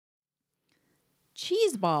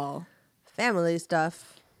Cheese ball. Family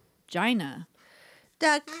stuff. Gina.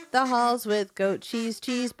 Deck the halls with goat cheese,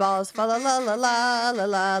 cheese balls, fa la la la la la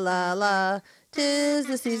la la la. 'Tis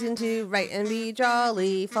the season to write and be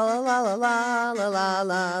jolly, fa la la la la la la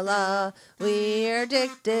la la. We're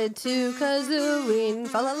addicted to kazooing,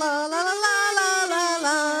 fa la la la la la la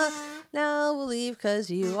la. Now we'll leave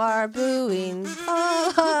 'cause you are booing,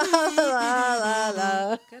 fa la la la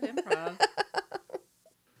la. Good improv.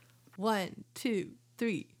 1, 2,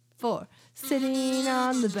 3, 4. Sitting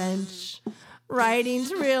on the bench.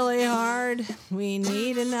 Writing's really hard. We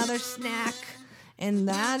need another snack. And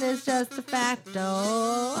that is just a fact.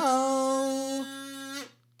 Oh.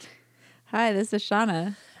 Hi, this is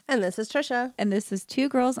Shauna. And this is Trisha, And this is Two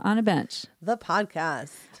Girls on a Bench. the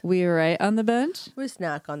podcast. We write on the bench. We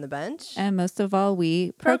snack on the bench. And most of all,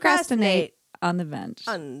 we procrastinate on the bench.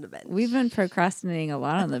 On the bench. We've been procrastinating a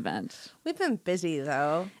lot on the bench. We've been busy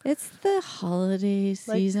though. It's the holiday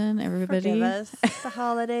season, everybody. Forgive us. It's the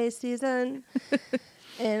holiday season.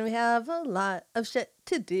 And we have a lot of shit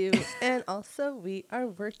to do. And also we are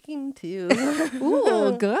working too.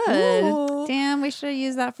 Ooh, good. Ooh. Damn, we should have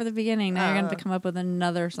used that for the beginning. Now you're going to have to come up with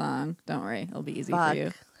another song. Don't worry, it'll be easy for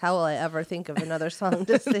you. Fuck. How will I ever think of another song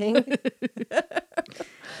to sing?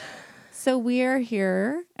 So we are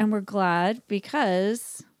here and we're glad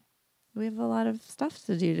because we have a lot of stuff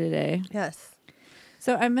to do today. Yes.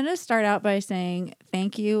 So I'm going to start out by saying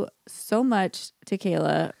thank you so much to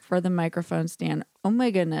Kayla for the microphone stand. Oh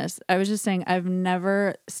my goodness. I was just saying I've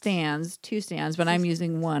never two stands, but I'm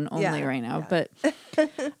using one only right now. Yeah.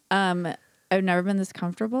 But I've never been this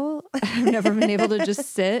comfortable. I've never been able to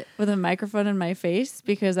just sit with a microphone in my face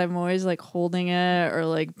because I'm always like holding it or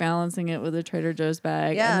like balancing it with a Trader Joe's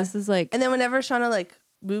bag. Yeah. And this is like, And then whenever Shauna like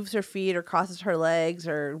moves her feet or crosses her legs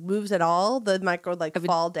or moves at all, the mic would like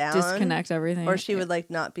fall down. disconnect everything. Or she would like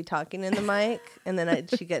not be talking in the mic, and then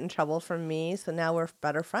she'd get in trouble from me. So now we're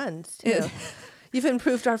better friends too. You've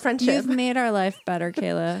improved our friendship. You've made our life better,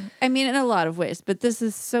 Kayla. I mean, in a lot of ways, but this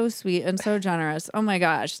is so sweet and so generous. Oh my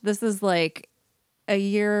gosh. This is like a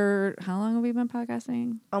year. How long have we been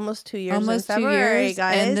podcasting? Almost 2 years. Almost in 2 February, years.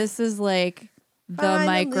 guys. And this is like the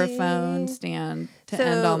Finally. microphone stand to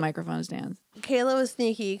end all microphone stands. Kayla was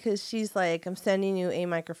sneaky because she's like, I'm sending you a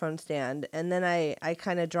microphone stand. And then I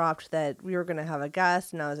kind of dropped that we were going to have a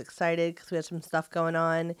guest, and I was excited because we had some stuff going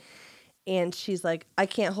on. And she's like, I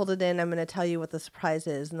can't hold it in. I'm going to tell you what the surprise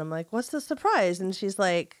is. And I'm like, what's the surprise? And she's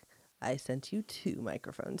like, I sent you 2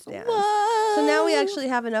 microphone stands. Whoa. So now we actually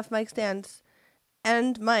have enough mic stands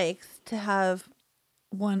and mics to have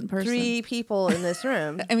One person. 3 people in this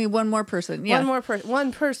room. I mean, one more person. Yeah.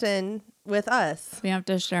 One person with us. We have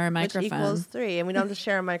to share a microphone. Which equals 3. And we don't have to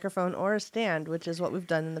share a microphone or a stand, which is what we've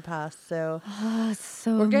done in the past. So Oh, it's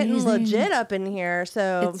so we're getting amazing. legit up in here.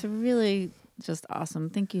 So It's really just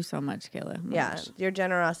awesome. Thank you so much, Kayla. Oh my yeah, gosh. your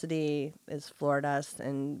generosity is floored us,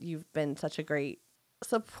 and you've been such a great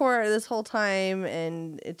support this whole time.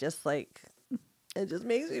 And it just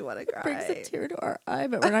makes me want to cry. Brings a tear to our eye,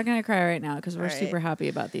 but we're not going to cry right now because we're All right. super happy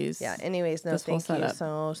about these. Yeah. Anyways, no, This whole thank you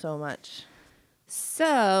setup. so much.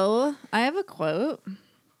 So I have a quote.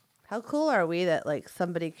 How cool are we that like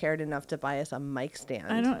somebody cared enough to buy us a mic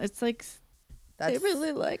stand? It's like they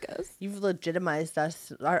really like us. You've legitimized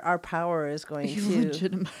us. Our power is going You've to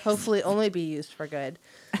legitimized hopefully only be used for good.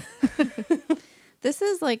 This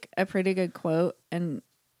is like a pretty good quote. And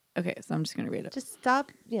okay, so I'm just going to read it. Just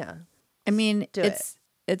stop. Yeah. I mean, do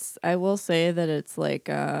it's, I will say that it's like,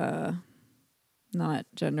 not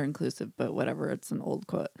gender inclusive, but whatever. It's an old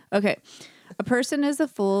quote. Okay. A person is a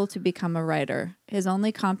fool to become a writer. His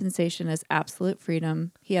only compensation is absolute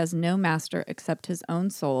freedom. He has no master except his own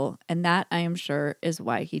soul, and that, I am sure, is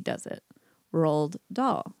why he does it. Roald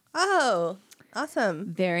Dahl. Oh,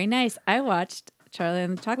 awesome. Very nice. I watched Charlie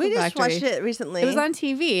and the Chocolate We just Factory. watched it recently. It was on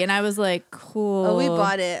TV, and I was like, cool. Oh, we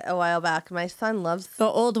bought it a while back. My son loves the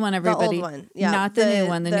old one, everybody. The old one. Yeah, Not the new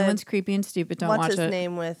one. The new one's creepy and stupid. Don't what's watch his it.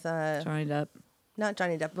 name with Johnny Depp. not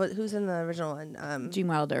Johnny Depp, but who's in the original one? Gene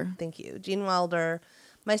Wilder. Thank you, Gene Wilder.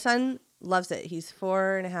 My son loves it. He's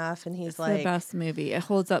 4.5, and he's It's like the best movie. It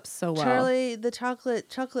holds up so well. Charlie the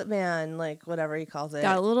chocolate man, like whatever he calls it.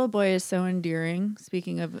 That little boy is so endearing.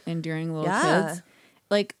 Speaking of endearing little Yeah. kids,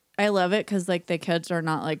 like I love it because like the kids are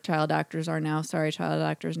not like child actors are now. Sorry, child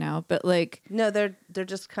actors now, but like No, they're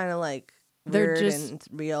just kind of like They're weird just- and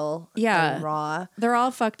real, Yeah. and raw. they're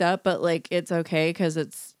all fucked up, but like it's okay because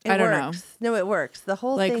it's It I don't works. No, it works. The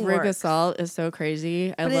whole know. Like thing Rick works. Assault is so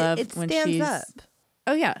crazy. I But love it when stands she's up.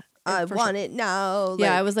 oh yeah, I for want it now.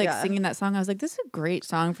 Yeah, I was like singing that song. I was like, this is a great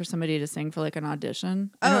song for somebody to sing for like an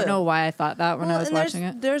audition. I don't know why I thought that when I was watching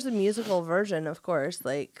it. There's a musical version, of course,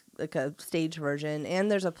 like a stage version,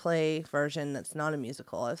 and there's a play version that's not a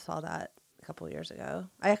musical. I saw that a couple years ago.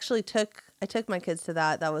 I took my kids to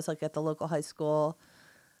that. That was like at the local high school.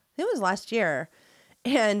 I think it was last year,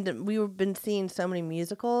 and we've been seeing so many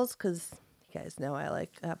musicals because you guys know I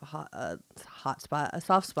have a soft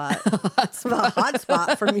spot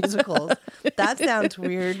for musicals. That sounds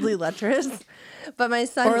weirdly lecherous, but my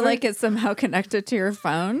son or like it's somehow connected to your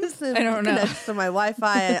phone. I don't know. Connects to my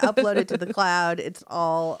Wi-Fi. I upload it to the cloud. It's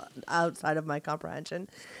all outside of my comprehension.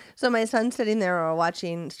 So my son's sitting there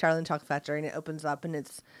watching Charlie and the Chocolate Factory, and it opens up, and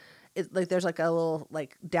it's like there's like a little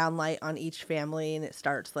like downlight on each family, and it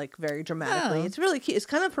starts like very dramatically. Oh. It's really cute. It's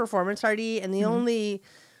kind of performance arty, and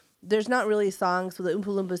there's not really songs, so the Oompa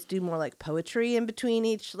Loompas do more like poetry in between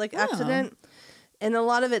each like accident. And a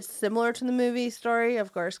lot of it's similar to the movie story,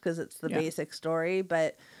 of course, because it's the basic story,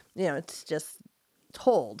 but it's just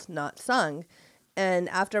told, not sung. And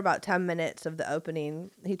after about 10 minutes of the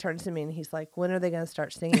opening, he turns to me and he's like, when are they going to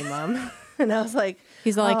start singing, Mom? And I was like,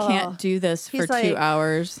 he's all, I can't do this for 2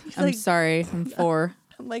 hours. I'm sorry. I'm 4.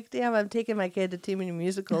 I'm like, damn, I'm taking my kid to too many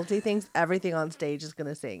musicals. He thinks everything on stage is going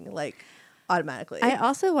to sing, like, automatically. I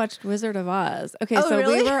also watched Wizard of Oz. Okay, Oh, so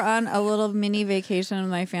really? we were on a little mini vacation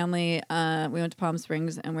with my family. We went to Palm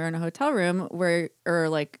Springs, and we were in a hotel room or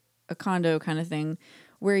like a condo kind of thing,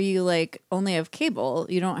 where you like only have cable.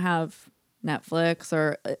 You don't have Netflix,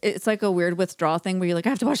 or it's like a weird withdrawal thing where you like I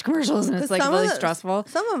have to watch commercials, and it's like really stressful.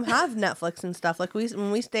 Some of them have Netflix and stuff. Like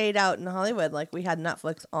when we stayed out in Hollywood, like we had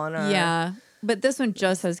Netflix on our but this one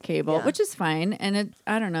just has cable, which is fine. And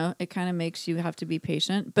I don't know, it kind of makes you have to be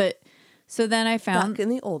patient. But so then I found back in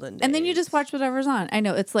the olden days, and then you just watch whatever's on. I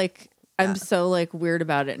know it's like I'm so like weird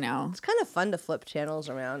about it now. It's kind of fun to flip channels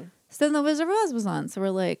around. So then the Wizard of Oz was on, so we're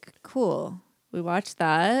like, cool. We watched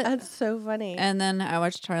that. That's so funny. And then I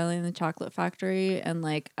watched Charlie and the Chocolate Factory, and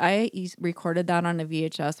like I recorded that on a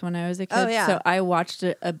VHS when I was a kid. Oh, yeah. So I watched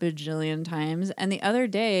it a bajillion times. And the other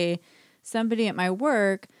day, somebody at my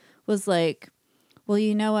work was like, well,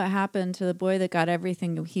 you know what happened to the boy that got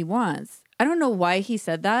everything he wants? I don't know why he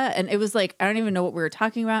said that. And it was like, I don't even know what we were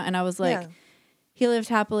talking about. And I was like, he lived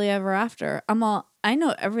happily ever after. I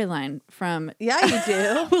know every line from Yeah, you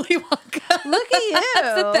do. Willy Wonka. Look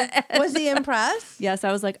at you. Was he impressed? Yes,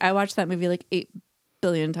 I was like, I watched that movie like 8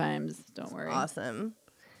 billion times. Don't worry. Awesome.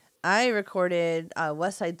 I recorded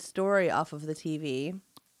West Side Story off of the TV.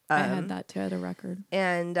 I had that too. I had a record.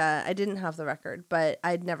 And I didn't have the record, but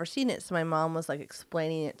I'd never seen it. So my mom was like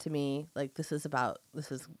explaining it to me, like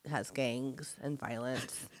has gangs and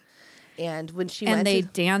violence. And when she went, they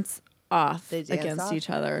dance off dance against off? each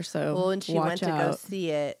other. So well, when she went to go out. see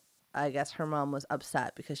it, I guess her mom was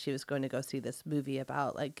upset because she was going to go see this movie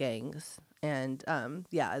about like gangs. And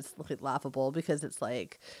it's like laughable because it's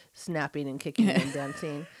like snapping and kicking and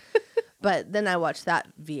dancing. But then I watched that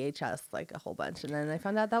VHS like a whole bunch, and then I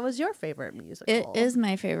found out that was your favorite musical. It is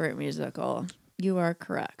my favorite musical. You are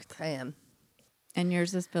correct. I am. And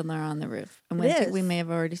yours is Fiddler on the Roof. And It I think is. we may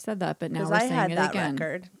have already said that, but now we're I saying had it that again.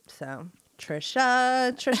 record. So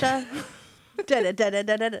Trisha.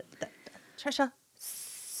 Trisha.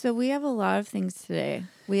 So we have a lot of things today.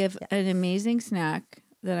 We have an amazing snack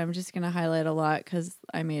that I'm just going to highlight a lot because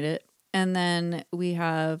I made it. And then we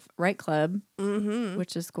have Right Club,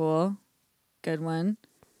 which is cool. Good one.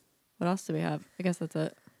 What else do we have? I guess that's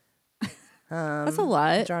it. That's a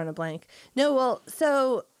lot. Drawing a blank. No, well,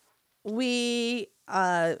 so we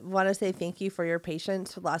want to say thank you for your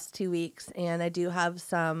patience for the last 2 weeks. And I do have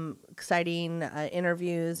some exciting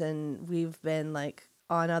interviews, and we've been like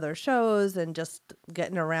on other shows and just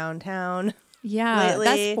getting around town. Yeah, lately.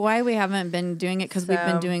 that's why we haven't been doing it because we've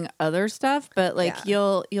been doing other stuff. But like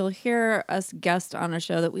you'll hear us guest on a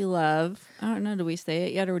show that we love. I don't know, do we say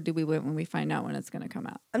it yet, or do we wait when we find out when it's going to come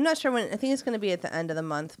out? I'm not sure when. I think it's going to be at the end of the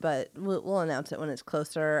month, but we'll announce it when it's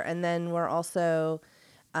closer. And then we're also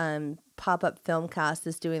Pop-Up Filmcast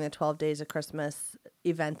is doing the 12 Days of Christmas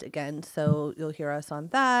event again, so you'll hear us on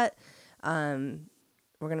that.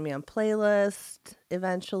 We're going to be on Playlist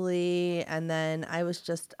eventually. And then I was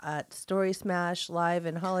just at Story Smash live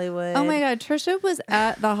in Hollywood. Oh my God, Trisha was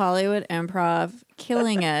at the Hollywood Improv,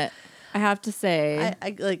 killing it. I have to say,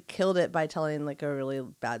 I like killed it by telling like a really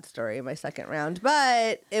bad story in my second round,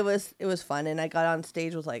 but it was fun. And I got on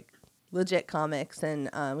stage with like legit comics, and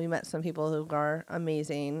we met some people who are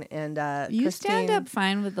amazing. And you Christine, stand up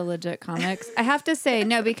fine with the legit comics. I have to say,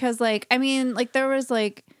 no, because like, I mean, like there was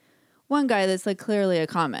like one guy that's like clearly a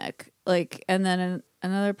comic, like, and then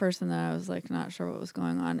another person that I was like not sure what was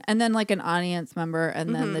going on, and then like an audience member,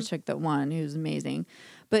 and then the chick that won, who's amazing.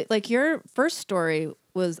 But like your first story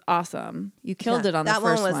was awesome. You killed it on the that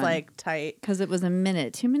first one was like tight. because it was a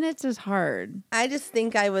minute. 2 minutes is hard. I just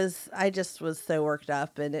think I just was so worked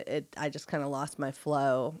up, and I just kind of lost my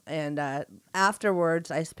flow. And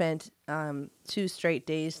afterwards, I spent 2 straight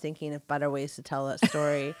days thinking of better ways to tell that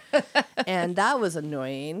story, and that was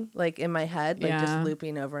annoying. Like in my head, like just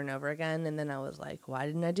looping over and over again. And then I was like, why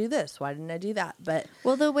didn't I do this? Why didn't I do that? But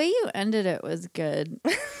well, the way you ended it was good.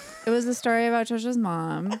 It was a story about Trisha's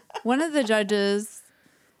mom. One of the judges,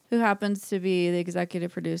 who happens to be the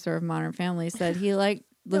executive producer of Modern Family, said he liked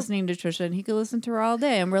listening to Trisha and he could listen to her all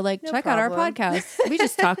day. And we're like, check out our podcast. We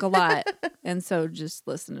just talk a lot. And so just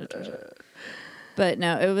listen to Trisha. But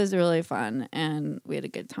no, it was really fun and we had a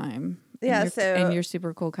good time. yeah, And your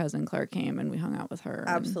super cool cousin Claire came and we hung out with her.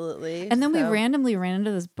 absolutely. And then we So- randomly ran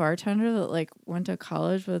into this bartender that like went to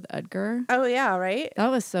college with Edgar. Oh yeah, right.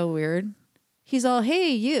 That was so weird. He's all,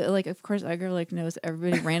 hey, you. Like, of course, Edgar, like, knows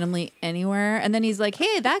everybody randomly anywhere. And then he's like,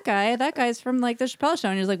 hey, that guy's from, like, the Chappelle Show.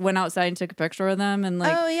 And he's like, went outside and took a picture with him. And,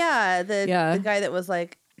 like, Oh yeah, the Yeah. guy that was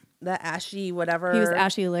like the Ashy whatever. he was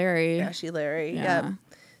Ashy Larry. Ashy Larry. Yeah. Yep.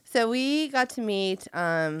 So we got to meet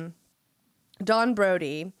Dawn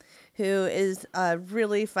Brody, who is a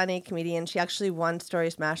really funny comedian. She actually won Story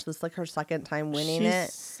Smash. This is like her second time winning She's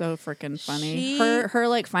it. so freaking funny. She- Her,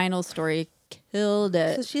 like, final story killed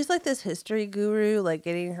it. So she's like this history guru, like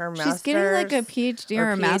getting her master's. She's getting, like, a PhD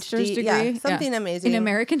or a master's PhD, degree. yeah, something amazing In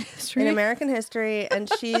American history. in American history,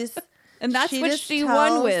 and she's and that's she what just she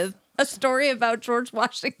tells- won with. A story about George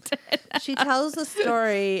Washington. she tells the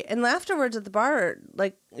story, and afterwards at the bar,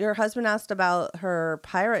 like your husband asked about her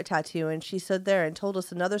pirate tattoo, and she stood there and told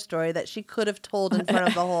us another story that she could have told in front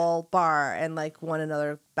of the whole bar and like won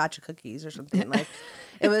another batch of cookies or something. Like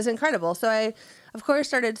it was incredible. So I, of course,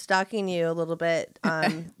 started stalking you a little bit,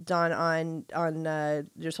 Dawn, on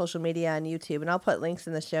your social media and YouTube, and I'll put links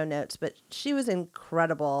in the show notes. But she was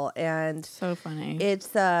incredible, and So funny.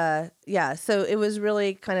 it's yeah, so it was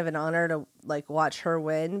really kind of an honor to like watch her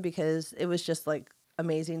win because it was just like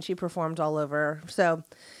amazing. She performed all over. So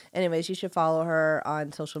anyways, you should follow her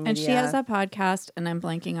on social media. And she has a podcast, and I'm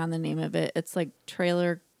blanking on the name of it. It's like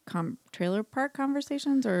Trailer Park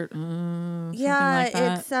Conversations or something like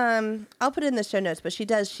that. it's I'll put it in the show notes, but she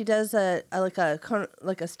does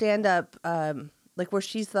a stand up like where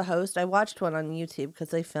she's the host. I watched one on YouTube because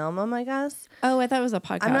they film them, I guess. Oh, I thought it was a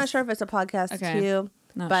podcast. I'm not sure if it's a podcast Okay. too.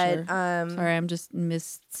 Not but sure. Sorry, I'm just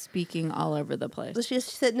misspeaking all over the place. So she's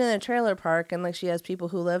sitting in a trailer park, and like she has people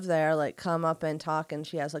who live there like come up and talk, and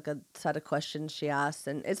she has like a set of questions she asks,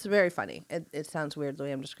 and it's very funny. It sounds weird the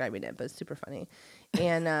way I'm describing it, but it's super funny.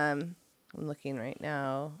 And I'm looking right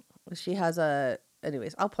now. She has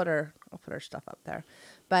anyways, I'll put her stuff up there.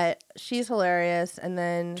 But she's hilarious. And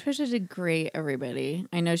then Trisha did great, everybody.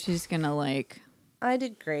 I know she's gonna like I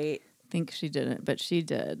did great. think she didn't, but she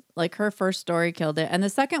did. Like her first story killed it. And the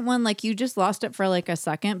second one, like you just lost it for like a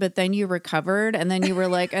second, but then you recovered, and then you were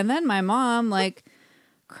like, and then my mom like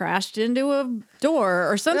crashed into a door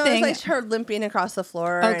or No, something. it was like her limping across the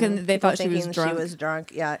floor. Oh, and they people thought she was thinking drunk. She was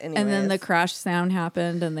drunk. Yeah. Anyways. and then the crash sound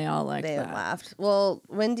happened, and they all liked They that. laughed. Well,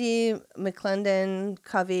 Wendy McClendon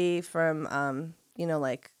Covey from,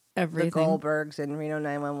 like Everything. the Goldbergs and Reno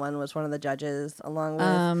 911 was one of the judges, along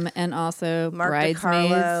with And also Mark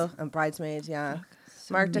Bridesmaids. DiCarlo and Bridesmaids. Yeah,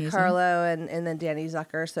 So Mark amazing. DiCarlo and then Danny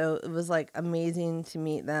Zucker. So it was like amazing to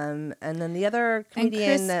meet them. And then the other And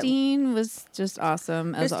comedian Christine was just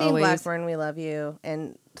awesome as Christine always. Blackburn, we love you.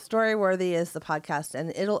 And Storyworthy is the podcast,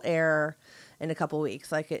 and it'll air in a couple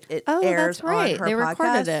weeks. Like it Oh, airs that's right. on her They podcast,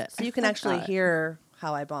 recorded it. so you I can actually forgot. hear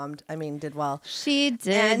how I bombed. I mean, did well. She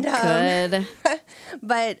did And, good.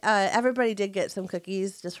 But everybody did get some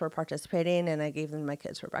cookies just for participating, and I gave them to my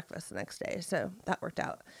kids for breakfast the next day, so that worked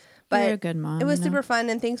out. But You're a good mom. it was you know? super fun,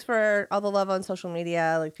 and thanks for all the love on social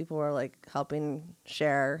media. Like people were like helping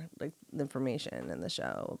share like the information in the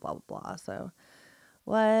show, blah blah blah. So,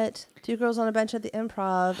 what? Two girls on a bench at the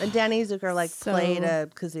Improv, and Danny Zucker like So- played a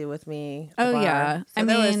kazoo with me. at the Oh, bar. yeah. So I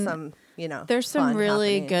there was mean, some There's some fun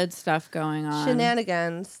really happening. good stuff going on.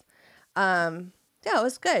 Shenanigans. Yeah, it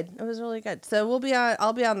was good. It was really good. So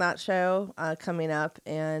I'll be on that show coming up,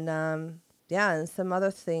 and and some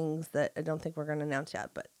other things that I don't think we're going to announce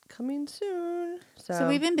yet, but coming soon. So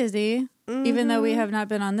we've been busy. Even though we have not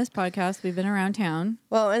been on this podcast, we've been around town.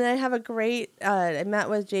 Well, and I have a great. I met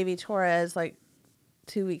with JV Torres like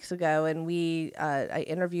 2 weeks ago, and I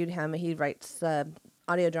interviewed him. He writes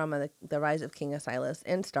audio drama, the Rise of King Asilas,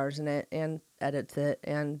 and stars in it and edits it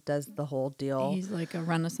and does the whole deal. He's like a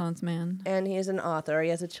Renaissance man. And he's an author. He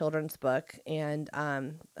has a children's book, and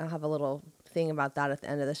I'll have a little thing about that at the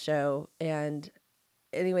end of the show. And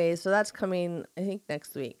anyway, so that's coming, I think,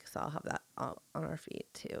 next week. So I'll have that on our feed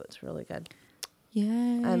too. It's really good.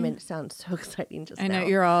 Yeah. I mean, it sounds so exciting just I now. know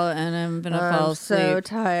you're all, and I'm gonna fall I'm so asleep.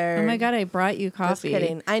 tired. Oh my god! I brought you Just coffee.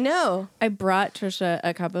 kidding. I know. I brought Trisha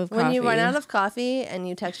a cup of coffee. When you run out of coffee and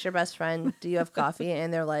you text your best friend, do you have coffee?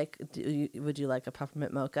 And they're like, would you like a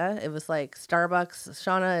peppermint mocha? It was like Starbucks.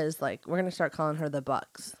 Shauna is like, we're going to start calling her the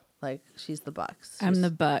Bucks. Like, she's the Bucks. I'm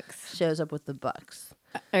the Bucks. Shows up with the Bucks.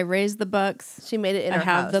 I raised the Bucks. She made it in I her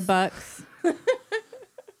have house. the Bucks.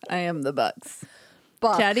 I am the Bucks.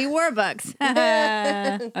 Buck. Daddy Warbucks.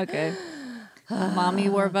 Okay. Mommy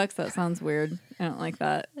Warbucks. That sounds weird. I don't like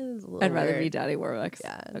that. It is a little I'd rather weird. be Daddy Warbucks.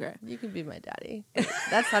 Yeah. Okay. You can be my daddy.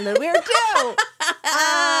 That sounded weird too.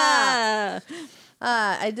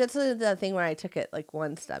 I did that thing where I took it like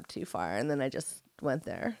one step too far and then I just went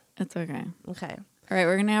there. It's okay. Okay. All right,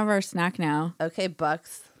 we're gonna have our snack now. Okay,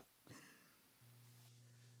 Bucks.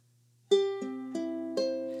 Give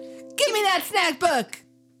me that snack book.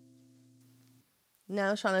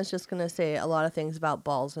 Now Shauna's just going to say a lot of things about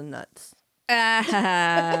balls and nuts. It's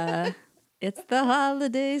the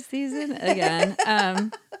holiday season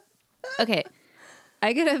again. Okay,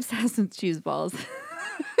 I get obsessed with cheese balls.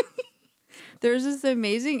 There's this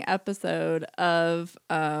amazing episode of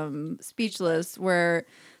Speechless where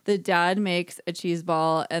the dad makes a cheese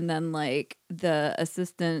ball and then like the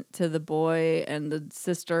assistant to the boy and the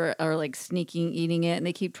sister are like sneaking eating it and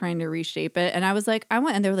they keep trying to reshape it. And I was like,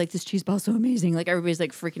 and they were like, this cheese ball's so amazing. Like everybody's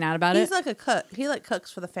like freaking out about He's it. like a cook. He like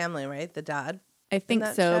cooks for the family, right? The dad. I think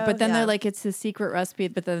that so. show? But then Yeah. they're like, it's his secret recipe.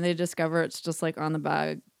 But then they discover it's just like on the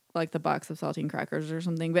bag, like the box of saltine crackers or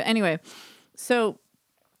something. But anyway, so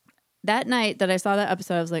that night that I saw that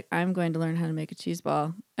episode, I was like, I'm going to learn how to make a cheese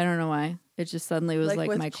ball. I don't know why. It just suddenly was like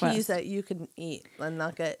with my cheese quest. that you can eat and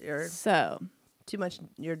not get your So too much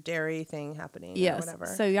your dairy thing happening. Or yes. whatever.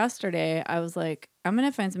 So yesterday I was like, I'm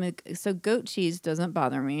gonna find something. So goat cheese doesn't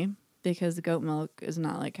bother me because goat milk is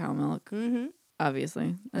not like cow milk. Mm-hmm.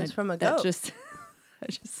 Obviously, It's from a that goat. just I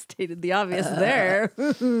just stated the obvious there.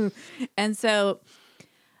 And so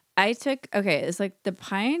I took it's like the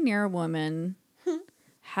Pioneer Woman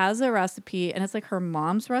has a recipe, and it's like her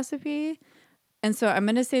mom's recipe. And so I'm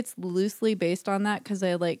gonna say it's loosely based on that because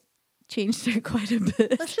I like changed it quite a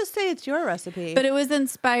bit. Let's just say it's your recipe. But it was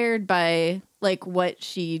inspired by like what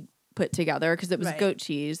she put together because it was Right. goat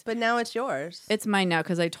cheese. But now it's yours. It's mine now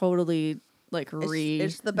because I totally like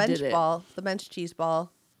It's the bench did it. ball, the bench cheese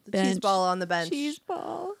ball, the cheese Bench ball on the bench. Cheese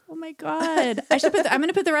ball. Oh my god! I should I'm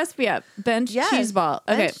gonna put the recipe up. Bench Yes. cheese ball.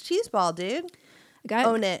 Okay, Bench cheese ball, dude. I got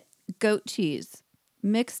Own it. goat cheese.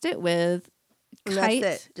 Mixed it with And Kite.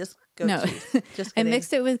 that's it. Just go No. cheese. Just I kidding.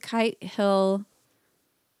 mixed it with Kite Hill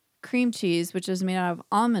cream cheese, which is made out of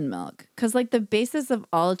almond milk. Because like the basis of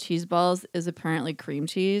all cheese balls is apparently cream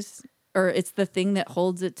cheese, or it's the thing that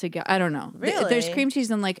holds it together. I don't know. There's Really? cream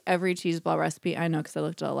cheese in like every cheese ball recipe. I know because I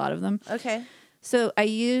looked at a lot of them. Okay. So I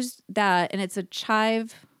used that, and it's a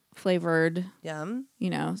chive flavored. Yum.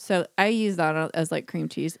 So I use that as like cream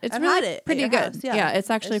cheese. It's I've really had it at pretty your good. house, yeah. It's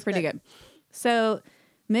actually It's pretty good. good. So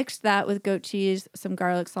mixed that with goat cheese, some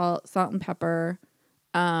garlic, salt and pepper.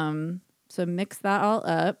 So mix that all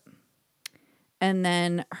up. And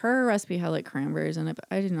then her recipe had like cranberries in it, but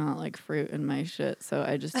I do not like fruit in my shit, so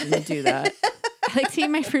I just didn't do that. I like to eat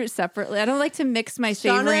my fruit separately. I don't like to mix my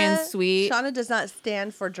savory and sweet. Shauna does not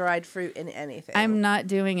stand for dried fruit in anything. I'm not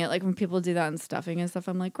doing it. Like when people do that in stuffing and stuff,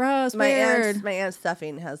 I'm like, gross, my weird. aunt's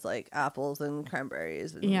stuffing has like apples and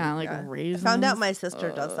cranberries. And, Yeah, like raisins. I found out my sister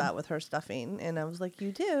does that with her stuffing, and I was like,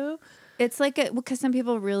 "You do?" It's like because some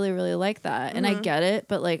people really, really like that, and I Mm-hmm. get it,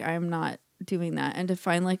 but like I'm not doing that. And to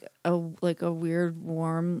find like a weird,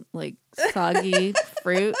 warm, like soggy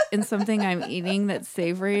fruit in something I'm eating that's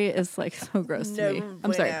savory is like so gross to me.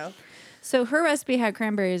 I'm sorry. bueno. So her recipe had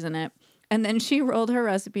cranberries in it, and then she rolled her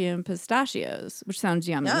recipe in pistachios, which sounds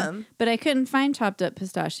yummy. Yum. But I couldn't find chopped up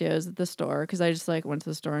pistachios at the store because I just like went to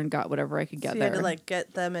the store and got whatever I could get So you there. had to like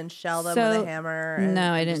get them and shell them So- with a hammer. And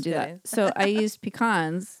No, I I'm didn't just do kidding. that. So I used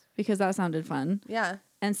pecans because that sounded fun. Yeah.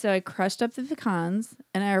 And so I crushed up the pecans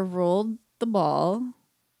and I rolled the ball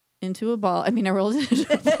into a ball. I mean, I rolled it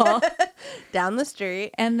into a ball. Down the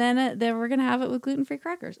street. And then we're going to have it with gluten-free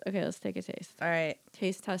crackers. Okay, let's take a taste. All right.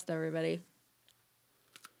 Taste test, everybody.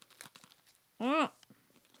 Mm.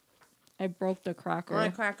 I broke the cracker. My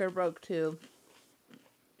cracker broke too.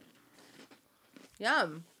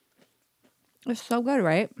 Yum. It's so good,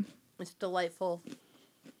 right? It's delightful.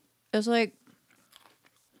 It's like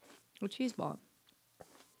A cheese ball.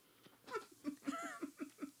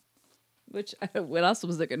 Which, what else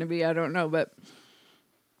was it going to be? I don't know. But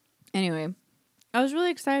anyway, I was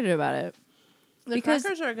really excited about it. The Because-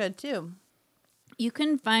 crackers are good too. You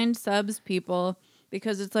can find subs, people,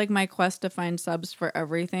 because it's like my quest to find subs for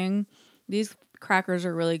everything. These crackers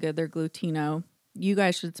are really good. They're glutino. You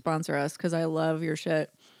guys should sponsor us because I love your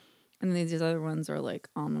shit. And these other ones are like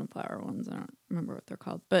almond flour ones. I don't remember what they're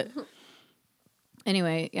called. But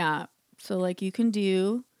anyway, yeah. So like you can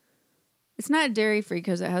do, it's not dairy free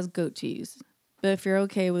because it has goat cheese. But if you're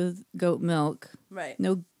okay with goat milk, Right.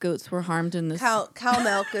 no goats were harmed in this. Cow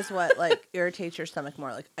milk is what like irritates your stomach more,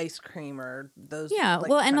 like ice cream or those. Yeah, like,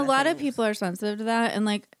 well, and a kinda lot of things. people are sensitive to that. And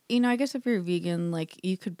like, you know, I guess if you're vegan, like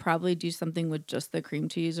you could probably do something with just the cream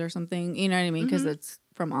cheese or something. You know what I mean? Because it's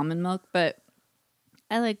from almond milk. But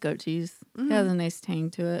I like goat cheese. It has a nice tang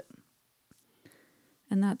to it.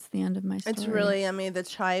 And that's the end of my story. It's really yummy. The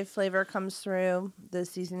chive flavor comes through. The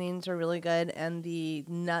seasonings are really good, and the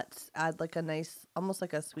nuts add like a nice, almost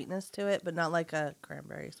like a sweetness to it, but not like a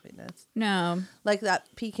cranberry sweetness, No, like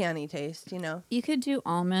that pecan-y taste. You know, you could do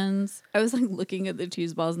almonds. I was like looking at the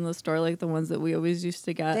cheese balls in the store, like the ones that we always used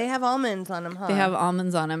to get. they have almonds on them, huh? They have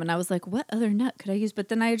almonds on them, and I was like, "What other nut could I use?" But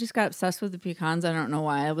then I just got obsessed with the pecans. I don't know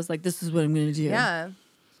why. I was like, "This is what I'm going to do." Yeah.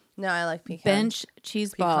 No, I like pecans. Bench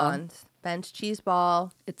cheese ball. Pecans. Bench cheese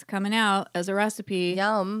ball. It's coming out as a recipe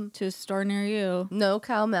Yum. to a store near you. No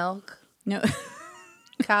cow milk. No,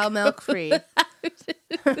 Cow milk free.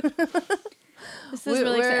 this is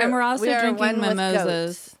really exciting. And we're also we are drinking one with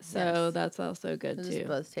mimosas, goats. so Yes. that's also good We'll too. just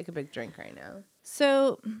both take a big drink right now.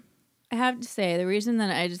 So I have to say, the reason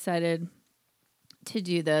that I decided to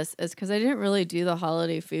do this is because I didn't really do the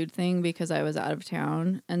holiday food thing because I was out of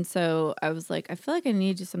town. And so I was like, I feel like I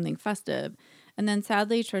need to do something festive. And then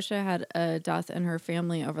sadly, Trisha had a death in her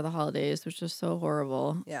family over the holidays, which was so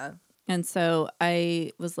horrible. Yeah. And so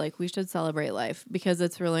I was like, we should celebrate life because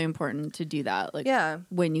it's really important to do that. Like, Yeah.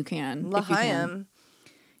 when you can. if you can. L'chaim.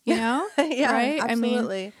 You know? Yeah, Right?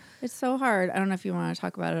 absolutely. I mean, it's so hard. I don't know if you want to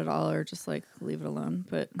talk about it at all or just like leave it alone.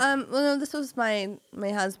 But Well, no, this was my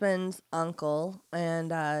husband's uncle,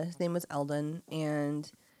 and his name was Eldon, and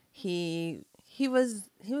he was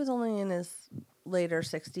only in his later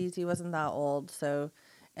 60s. He wasn't that old, so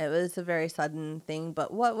it was a very sudden thing.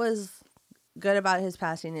 But what was good about his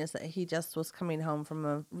passing is that he just was coming home from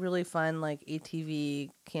a really fun like ATV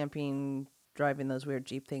camping, driving those weird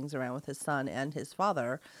Jeep things around with his son and his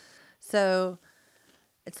father. So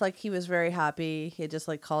it's like he was very happy. He had just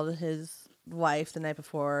like called his wife the night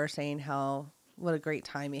before saying what a great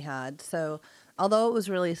time he had. So although it was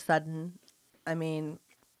really sudden, I mean,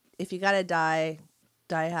 if you gotta die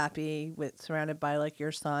happy with surrounded by like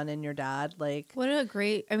your son and your dad. Like, what a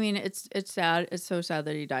great, I mean, it's sad. It's so sad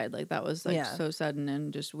that he died. Like that was like Yeah. so sudden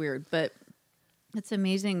and just weird. But it's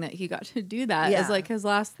amazing that he got to do that Yeah. as like his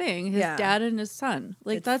last thing, his Yeah. dad and his son.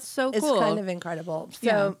 Like It's- that's so it's cool. kind of incredible.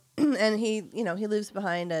 So, and he leaves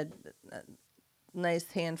behind a nice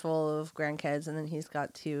handful of grandkids, and then he's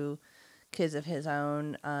got 2 kids of his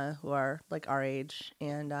own who are like our age,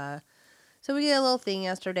 and so we did a little thing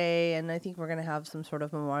yesterday, and I think we're gonna have some sort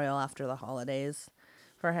of memorial after the holidays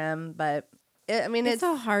for him. But it's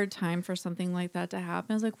a hard time for something like that to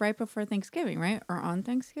happen. It's like right before Thanksgiving, right? Or on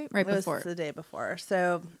Thanksgiving? Right it was before. the day before.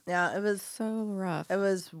 So yeah, it was So rough. it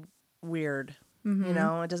was weird. Mm-hmm. You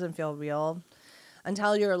know, it doesn't feel real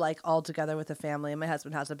until you're like all together with a family. And my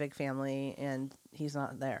husband has a big family, and he's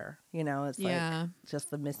not there. You know, it's Yeah. like just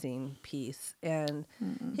the missing piece. And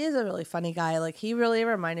he's a really funny guy. Like, he really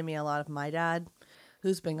reminded me a lot of my dad,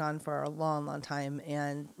 who's been gone for a long, long time.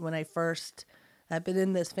 And when I first had been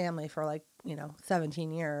in this family for like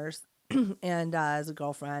 17 years, and as a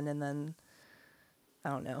girlfriend, and then I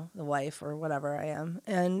don't know, the wife or whatever I am,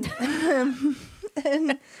 and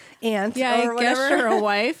and aunt, yeah, or I guess whatever. you're a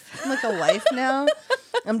wife. I'm like a wife now.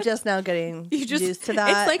 I'm just now getting used to that.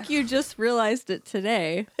 It's like you just realized it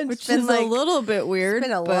today, which been is like- a little bit weird. It's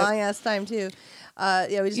been a but long ass time too.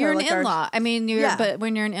 Yeah, we just You're had, an like, our- in-law. I mean, Yeah. but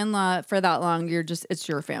when you're an in-law for that long, it's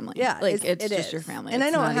your family. Yeah, like it's it just is. your family. And It's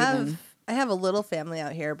I don't not have. even- I have a little family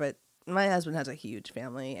out here, but my husband has a huge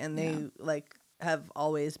family, and they like have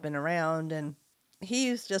always been around, and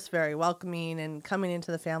he's just very welcoming, and coming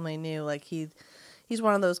into the family new. Like he's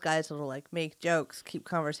one of those guys that'll like make jokes, keep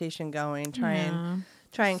conversation going, try and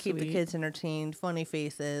keep the sweet. kids entertained, funny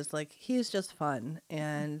faces. Like, he's just fun.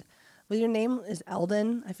 And well, your name is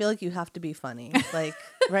Eldon, I feel like you have to be funny. Like,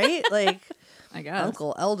 right? Like, I guess.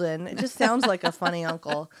 Uncle Eldon. It just sounds like a funny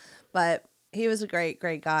uncle. But he was a great,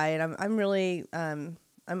 great guy. And I'm really, I'm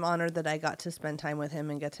honored that I got to spend time with him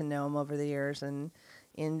and get to know him over the years. And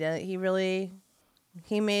he really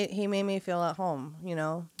he made me feel at home,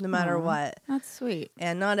 no matter Aw, what. That's sweet.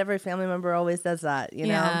 And not every family member always does that,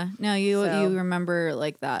 Yeah. No, you So- remember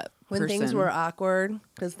like that when things person. were awkward,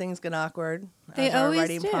 because things get awkward. They as our always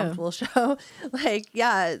writing do. prompt will show. Like,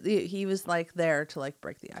 yeah, he was like there to like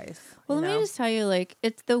break the ice. Well, you let know? me just tell you, like,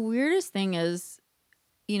 it's the weirdest thing is,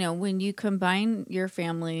 when you combine your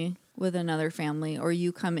family with another family or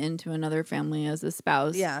you come into another family as a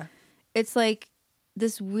spouse, Yeah. it's like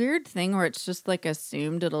this weird thing where it's just like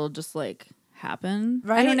assumed it'll just like happen. I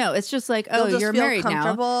Right? don't know. It's just like, You'll oh, just you're feel married now.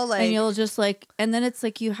 comfortable, like- and you'll just like, and then it's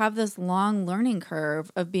like you have this long learning curve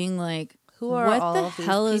of being like, Who are what all the of these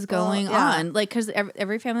hell is people? going Yeah. on? Like, because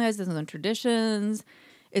every family has its own traditions,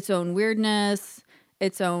 its own weirdness,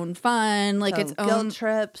 its own fun, like its guilt own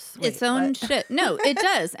trips. its Wait, own what? shit. No, it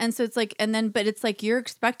does. And so it's like, but it's like you're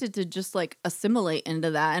expected to just like assimilate into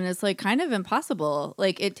that. And it's like kind of impossible.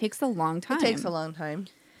 Like it takes a long time. It takes a long time.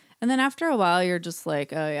 And then after a while, you're just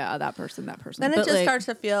like, oh yeah, that person. Then it But, just like, starts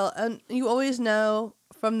to feel, and you always know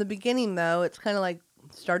from the beginning, though, it's kind of like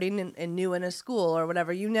starting in new in a school or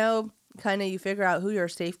whatever. Kind of you figure out who your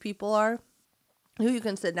safe people are, who you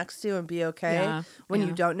can sit next to and be okay. Yeah, When yeah.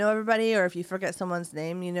 you don't know everybody, or if you forget someone's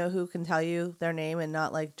name, you know who can tell you their name and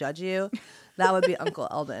not like judge you. That would be Uncle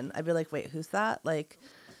Eldon. I'd be like, wait, who's that? Like,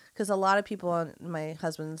 because a lot of people in my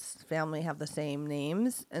husband's family have the same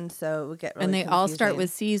names, and so it would get really and they all start confusing.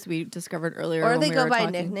 with C's. We discovered earlier, Or when they we go were by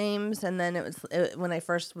talking. nicknames, and then when I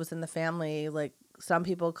first was in the family, like some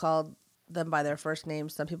people called them by their first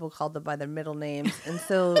names, some people called them by their middle names, and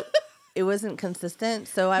so it wasn't consistent.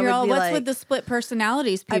 So I You're would all, be what's like, with the split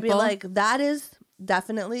personalities, people? I'd be like, that is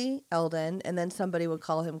definitely Eldon, and then somebody would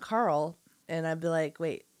call him Carl, and I'd be like,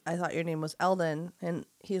 wait, I thought your name was Eldon, and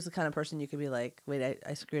he's the kind of person you could be like, wait,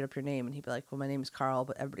 I screwed up your name, and he'd be like, well, my name's Carl,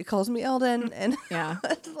 but everybody calls me Eldon, and Yeah.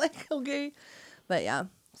 it's like, okay, but yeah,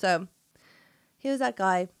 so he was that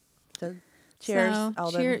guy. So cheers, So,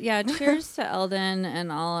 Eldon. cheers to Eldon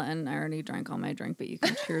and all. And I already drank all my drink, but you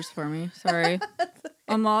can cheers for me. Sorry.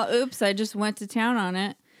 Oops, I just went to town on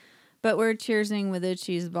it. But we're cheersing with a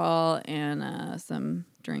cheese ball and some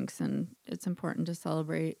drinks, and it's important to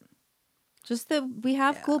celebrate. Just that we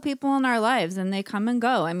have cool people in our lives and they come and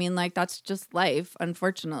go. I mean, like, that's just life,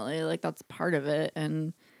 unfortunately. Like, that's part of it.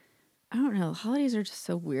 And I don't know. Holidays are just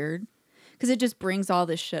so weird because it just brings all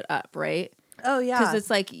this shit up, right? Oh yeah, Because it's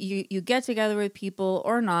like you get together with people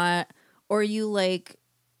or not, or you like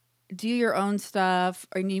do your own stuff,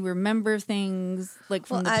 or you remember things like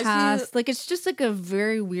from Well, the as you- past. Like it's just like a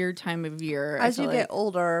very weird time of year. I as you feel get like.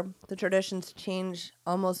 older, the traditions change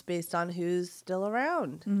almost based on who's still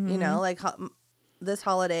around. Mm-hmm. You know, like this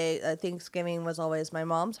holiday, Thanksgiving was always my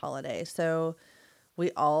mom's holiday, so we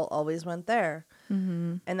all always went there.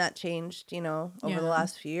 Mm-hmm. And that changed, over the Yeah.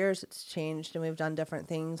 last few years. It's changed, and we've done different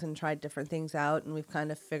things and tried different things out, and we've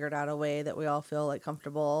kind of figured out a way that we all feel like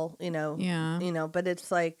comfortable. Yeah. But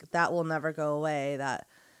it's like that will never go away. That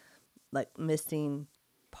like missing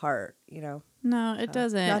part. No, it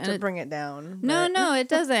doesn't. Not And to it- bring it down. No, but- no, it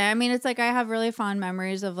doesn't. I mean, it's like I have really fond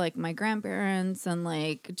memories of like my grandparents and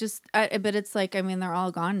like just, but it's like, I mean, they're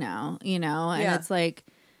all gone now, and Yeah. it's like,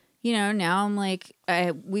 now I'm like,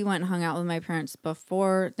 we went and hung out with my parents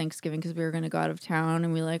before Thanksgiving because we were going to go out of town,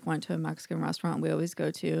 and we like went to a Mexican restaurant we always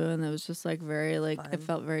go to, and it was just like very like Fun. it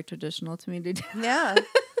felt very traditional to me to do Yeah.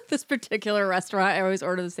 this particular restaurant. I always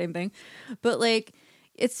order the same thing, but like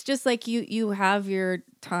it's just like you have your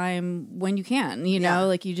time when you can, Yeah.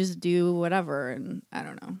 like you just do whatever, and I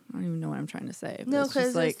don't know. I don't even know what I'm trying to say. But No, it's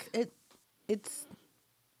just because like it's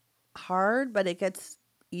hard, but it gets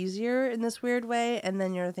easier in this weird way, and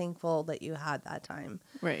then you're thankful that you had that time.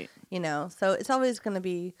 right, So it's always going to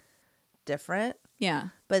be different, yeah,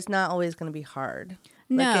 but it's not always going to be hard.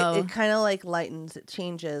 no, Like it kind of like lightens, it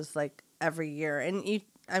changes like every year. And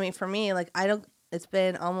for me, like it's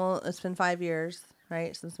been 5 years,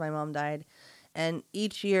 right, since my mom died. And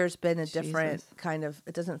each year's been a different Jesus. kind of,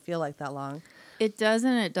 it doesn't feel like that long. it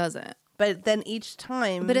doesn't. But then each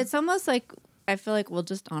time. But it's almost like I feel like we'll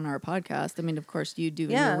just on our podcast. I mean, of course you do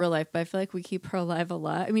in Yeah. your real life, but I feel like we keep her alive a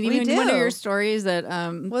lot. I mean, We even one of do. your stories that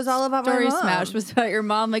was all about my Story mom. Smash was about your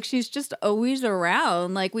mom. Like she's just always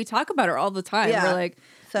around. Like we talk about her all the time. Yeah. We're like,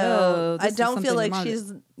 So oh, I this is don't feel something like Mom did.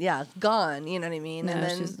 she's gone. You know what I mean? No, and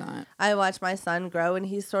then she's not. I watch my son grow, and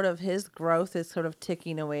his growth is sort of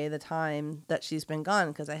ticking away the time that she's been gone,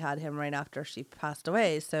 because I had him right after she passed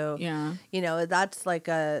away. So Yeah. that's like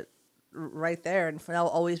right there, and that'll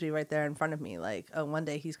always be right there in front of me. Like, oh, one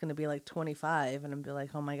day he's gonna be like 25, and I'm be like,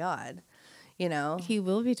 oh my god, He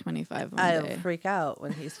will be 25 one I'll day. freak out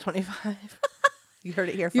when he's 25. You heard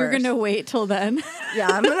it here first. You're gonna wait till then. Yeah,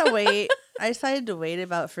 I'm gonna wait. I decided to wait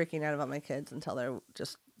about freaking out about my kids until they're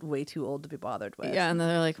just way too old to be bothered with. Yeah, and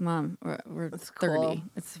they're like, Mom, we're It's 30. cool.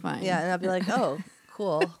 It's fine. Yeah, and I'll be like, oh,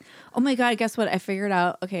 cool. Oh my God, guess what? I figured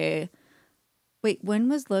out. Okay. Wait, when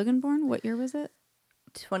was Logan born? What year was it?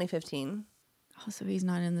 2015. Oh, so he's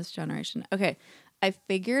not in this generation. Okay. I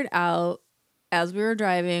figured out as we were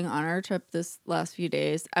driving on our trip this last few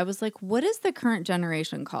days, I was like, what is the current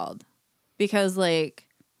generation called? Because like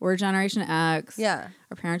we're Generation X. Yeah.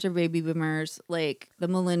 Our parents are baby boomers. Like the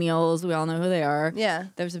millennials, we all know who they are. Yeah.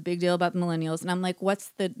 There's a big deal about the millennials. And I'm like,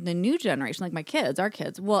 what's the new generation? Like my kids, our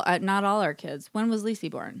kids. Well, not all our kids. When was Lacey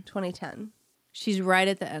born? 2010. She's right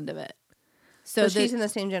at the end of it. So she's in the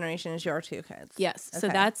same generation as your two kids. Yes. So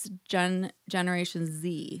Okay. that's Generation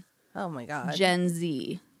Z. Oh my God. Gen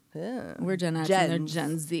Z. Yeah. We're Gen X and they're Gens.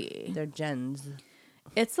 Gen Z. They're gens.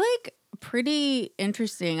 It's like pretty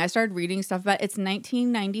interesting. I started reading stuff about it's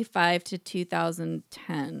 1995 to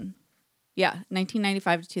 2010. Yeah,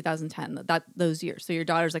 1995 to 2010. Those years. So your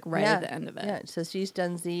daughter's like right at the end of it. Yeah. So she's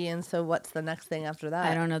Gen Z, and so what's the next thing after that?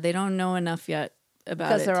 I don't know. They don't know enough yet about it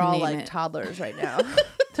Because they're to all name like it. toddlers right now.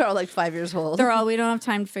 They're all like 5 years old. We don't have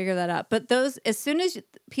time to figure that out. But those, as soon as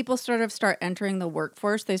people start entering the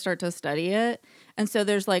workforce, they start to study it. And so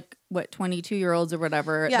there's like, 22-year-olds or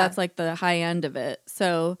whatever. Yeah. That's like the high end of it.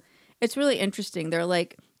 So it's really interesting. They're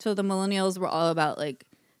like, so the millennials were all about like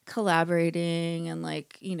collaborating and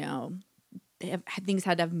like, things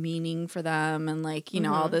had to have meaning for them and like,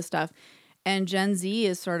 all this stuff. And Gen Z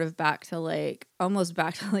is sort of almost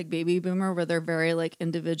back to like baby boomer where they're very like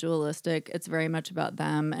individualistic. It's very much about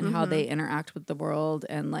them and how they interact with the world.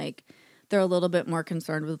 And like, they're a little bit more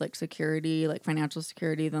concerned with like security, like financial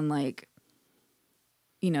security than like,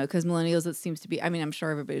 because millennials, it seems to be, I mean, I'm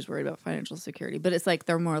sure everybody's worried about financial security, but it's like,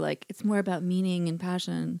 they're more like, it's more about meaning and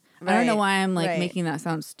passion. I don't know why I'm like making that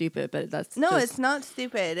sound stupid, but that's it's not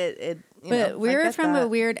stupid. But we're from a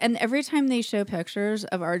weird, and every time they show pictures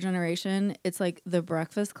of our generation, it's like The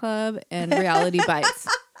Breakfast Club and Reality Bites.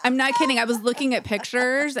 I'm not kidding. I was looking at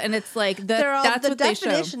pictures, and it's like that's what they show.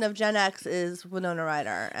 The definition of Gen X is Winona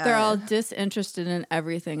Ryder. They're all disinterested in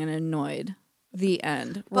everything and annoyed. The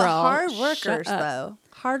end. But We're all hard workers, shut up. though.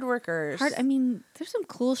 Hard workers. I mean, there's some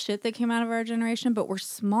cool shit that came out of our generation, but we're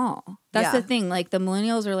small. That's the thing. Like the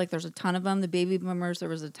millennials are like, there's a ton of them. The baby boomers, there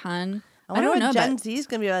was a ton. I don't know what Gen Z is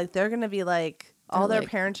going to be like. They're going to be like, all their like-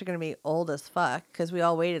 parents are going to be old as fuck because we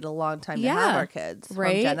all waited a long time to Yeah, have our kids.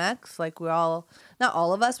 right? From Gen X. Like we all, not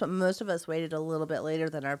all of us, but most of us waited a little bit later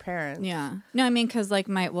than our parents. Yeah. No, I mean, because like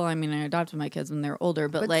I adopted my kids when they were older,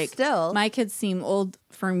 but like still. my kids seem old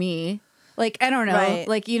for me. Like, I don't know. Right.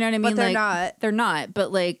 Like, you know what I mean? But they're like, not. They're not.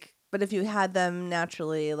 But like, But if you had them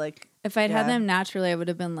naturally, like. if I'd had Yeah. them naturally, I would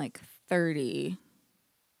have been like 30.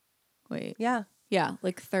 Wait. Yeah. Yeah,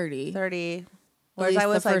 like 30. 30. At Whereas least I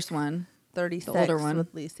was the like first one. 36 the older one.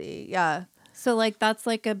 with Lacey. Yeah. So like, that's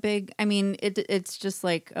like a big, I mean, it's just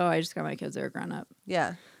like, oh, I just got my kids. They're grown up.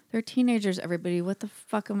 Yeah. They're teenagers, everybody. What the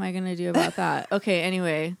fuck am I going to do about that? Okay,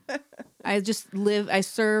 anyway. I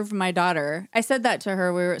serve my daughter. I said that to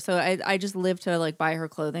her. I just live to like buy her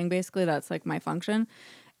clothing, basically. That's like my function.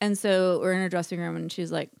 And so we're in her dressing room and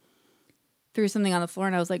she's like, threw something on the floor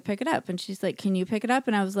and I was like, pick it up. And she's like, can you pick it up?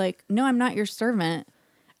 And I was like, no, I'm not your servant.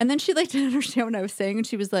 And then she like didn't understand what I was saying. And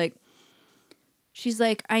she's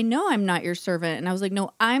like, I know I'm not your servant. And I was like,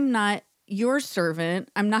 no, I'm not your servant.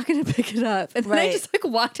 I'm not going to pick it up. And then I just like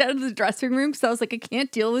walked out of the dressing room because I was like, I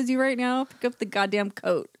can't deal with you right now. Pick up the goddamn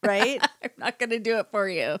coat. Right? I'm not going to do it for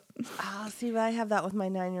you. Oh, see, but I have that with my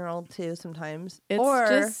 9-year-old too sometimes.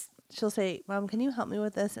 It's She'll say, Mom, can you help me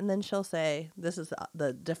with this? And then she'll say, this is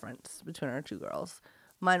the difference between our two girls.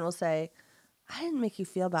 Mine will say, I didn't make you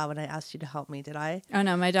feel bad when I asked you to help me, did I? Oh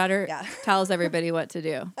no, my daughter Yeah. tells everybody what to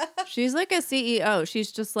do. She's like a CEO.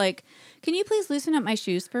 She's just like, can you please loosen up my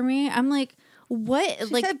shoes for me? I'm like, what? She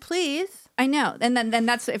like, said, please. I know. And then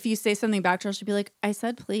that's if you say something back to her, she'll be like, I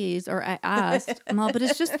said please, or I asked. I'm all, but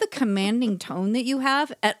it's just the commanding tone that you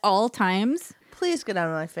have at all times. Please get out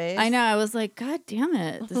of my face. I know. I was like, God damn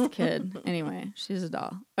it, this kid. Anyway, she's a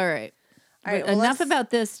doll. All right. All right, But well, enough let's- about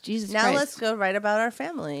this. Jesus Now Christ. let's go right about our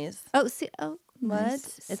families. Oh, see. Oh, What?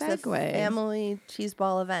 nice It's a segue. family cheese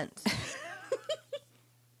ball event.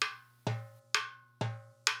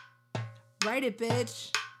 Write it, bitch.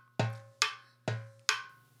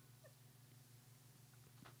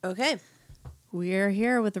 Okay. We're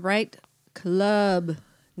here with the right club.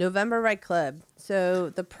 November Right Club. So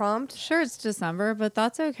the prompt, Sure, it's December, but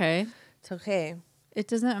that's okay. it's okay. It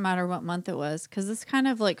doesn't matter what month it was because this kind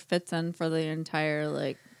of like fits in for the entire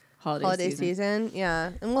like holiday Season.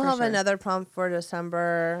 Yeah. And we'll For have sure. another prompt for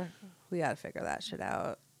December. We got to figure that shit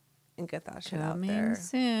out. and get that shit out Coming there.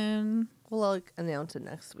 soon. We'll announce it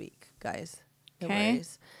next week, guys. No Okay.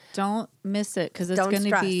 worries. Don't miss it because it's Don't going to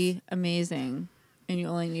stress. be amazing. And you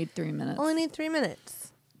only need 3 minutes. Only need 3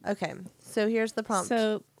 minutes. Okay, so here's the prompt.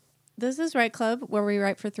 So this is Write Club where we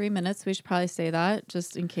write for 3 minutes. We should probably say that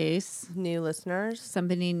just in case New listeners.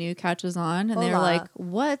 somebody new catches on and they're Hola. like,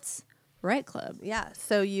 what's Write Club? Yeah,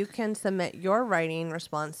 so you can submit your writing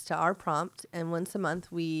response to our prompt, and once a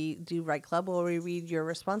month we do Write Club where we read your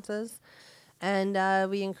responses, and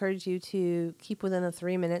we encourage you to keep within a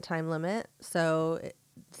 3-minute time limit. So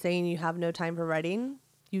saying you have no time for writing,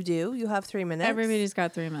 you do. You have 3 minutes. Everybody's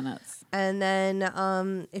got 3 minutes. And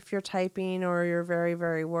then if you're typing or you're very,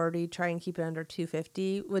 very wordy, try and keep it under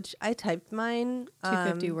 250, which I typed mine.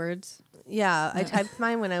 250 words. Yeah, I typed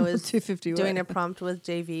mine when I was 250 doing what? a prompt with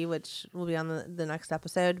JV, which will be on the next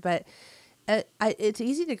episode. But it's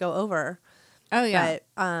easy to go over. Oh, yeah.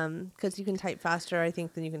 But because you can type faster, I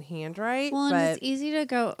think, than you can handwrite. Well, and but it's easy to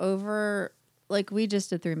go over. Like, we just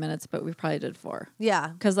did 3 minutes, but we probably did 4. yeah,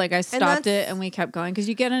 Because, like, I stopped it that's- and we kept going. Because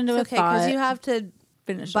you get into it's a okay thought. because you have to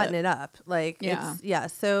finish button it up. Like, Yeah. yeah.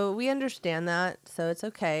 So we understand that. So it's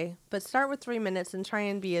okay. But start with 3 minutes and try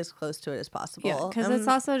and be as close to it as possible. Yeah, because And- it's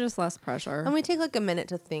also just less pressure. And we take like a minute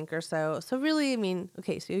to think or so. So really, I mean,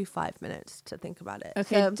 okay, so you have 5 minutes to think about it.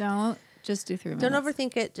 Okay, So don't just do 3 minutes. don't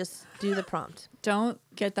overthink it. Just do the prompt. Don't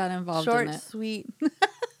get that involved Short, in it. sweet,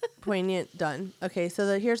 poignant, done. Okay,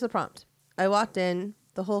 so here's the prompt. I walked in.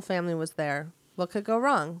 The whole family was there. What could go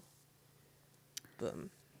wrong? Boom.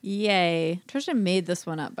 Yay. Trisha made this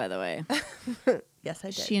one up, by the way. Yes, I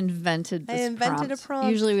did. She invented this I invented a prompt.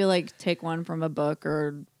 Usually we like take one from a book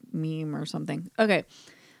or meme or something. Okay.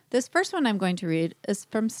 This first one I'm going to read is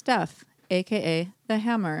from Steph, a.k.a. The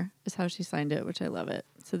Hammer, is how she signed it, which I love it.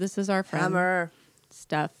 So this is our friend, Hammer.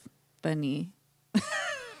 Stephanie.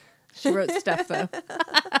 She wrote Steph, though.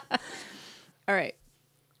 All right.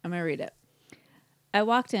 I'm going to read it. I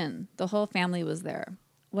walked in. The whole family was there.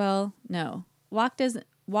 Well, no. Walked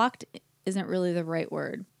isn't really the right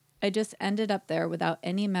word. I just ended up there without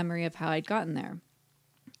any memory of how I'd gotten there.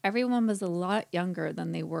 Everyone was a lot younger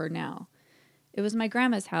than they were now. It was my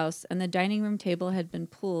grandma's house, and the dining room table had been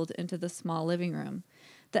pulled into the small living room.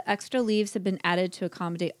 The extra leaves had been added to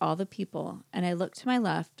accommodate all the people, and I looked to my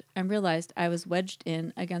left and realized I was wedged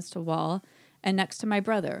in against a wall and next to my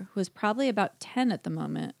brother, who was probably about 10 at the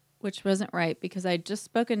moment, which wasn't right because I'd just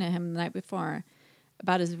spoken to him the night before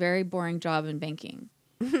about his very boring job in banking.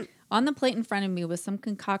 On the plate in front of me was some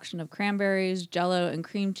concoction of cranberries, Jell-O, and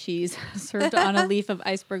cream cheese served on a leaf of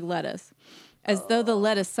iceberg lettuce, as though the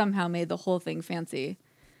lettuce somehow made the whole thing fancy.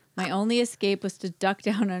 My only escape was to duck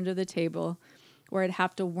down under the table, where I'd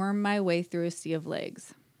have to worm my way through a sea of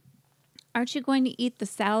legs. Aren't you going to eat the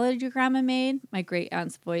salad your grandma made? My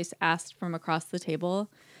great-aunt's voice asked from across the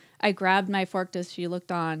table. I grabbed my fork as she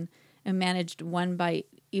looked on and managed one bite,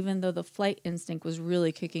 even though the flight instinct was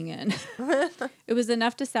really kicking in. It was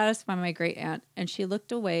enough to satisfy my great-aunt, and she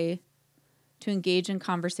looked away to engage in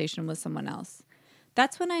conversation with someone else.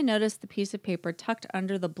 That's when I noticed the piece of paper tucked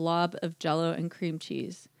under the blob of Jell-O and cream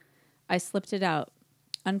cheese. I slipped it out,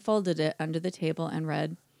 unfolded it under the table, and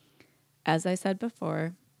read, "As I said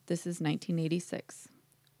before, this is 1986.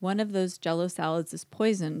 One of those Jell-O salads is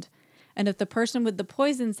poisoned, and if the person with the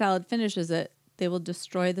poisoned salad finishes it, they will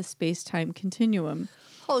destroy the space-time continuum.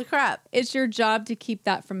 Holy crap. It's your job to keep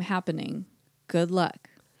that from happening. Good luck."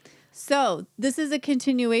 So this is a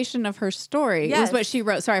continuation of her story. Yes. Is what she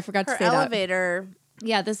wrote. Sorry, I forgot Her to say that. elevator.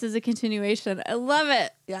 Yeah, this is a continuation. I love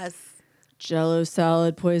it. Yes. Jell-O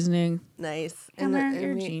salad poisoning. Nice. Hammer,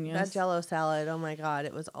 you're a that genius. Jell-O salad, oh my God,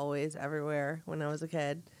 it was always everywhere when I was a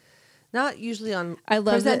kid. Not usually I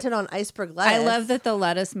love presented on iceberg lettuce. I love that the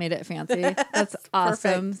lettuce made it fancy. That's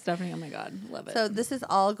awesome. Stephanie, oh my God. Love it. So this is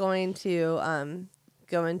all going to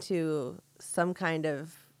go into some kind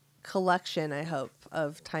of collection, I hope,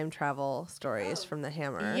 of time travel stories from the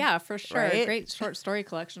Hammer. yeah, for sure. Right? Great short story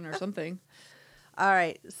collection or something. All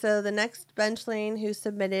right. So the next benchling who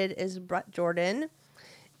submitted is Brett Jordan.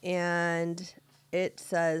 And it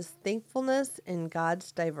says Thankfulness in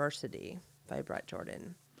God's Diversity by Brett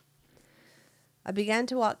Jordan. I began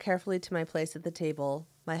to walk carefully to my place at the table,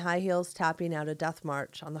 my high heels tapping out a death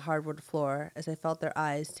march on the hardwood floor as I felt their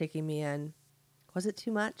eyes taking me in. Was it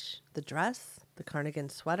too much? The dress? The cardigan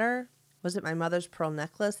sweater? Was it my mother's pearl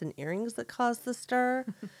necklace and earrings that caused the stir?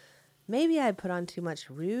 Maybe I had put on too much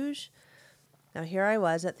rouge. Now here I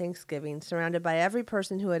was at Thanksgiving, surrounded by every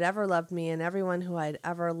person who had ever loved me and everyone who I had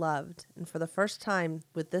ever loved. And for the first time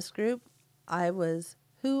with this group, I was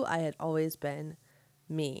who I had always been,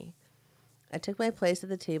 me. I took my place at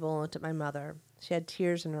the table and looked at my mother. She had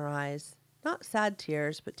tears in her eyes. Not sad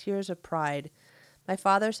tears, but tears of pride. My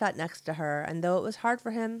father sat next to her, and though it was hard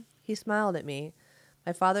for him, he smiled at me.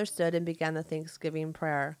 My father stood and began the Thanksgiving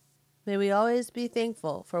prayer. May we always be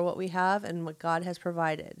thankful for what we have and what God has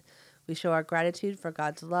provided. We show our gratitude for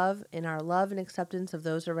God's love in our love and acceptance of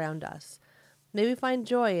those around us. May we find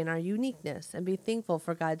joy in our uniqueness and be thankful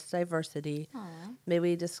for God's diversity. Aww. May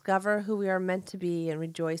we discover who we are meant to be and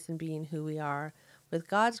rejoice in being who we are. With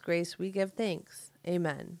God's grace, we give thanks.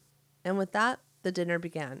 Amen. And with that, the dinner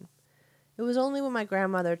began. It was only when my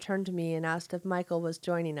grandmother turned to me and asked if Michael was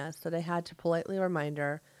joining us that I had to politely remind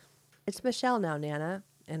her, "It's Michelle now, Nana,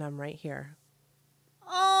 and I'm right here."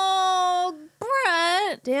 Oh,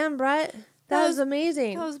 Brett. Damn, Brett. That was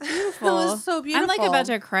amazing. That was beautiful. That was so beautiful. I'm like about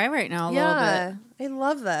to cry right now a little bit. I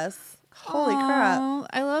love this. Holy crap. Aw,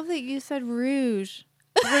 I love that you said rouge.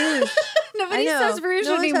 Rouge. Nobody I know. says rouge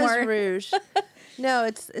no anymore. one says rouge. No,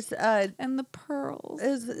 it's And the pearls.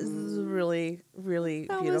 It's really, really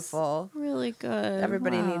That was beautiful. really good.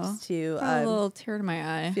 Everybody Wow. needs to Brought a little tear to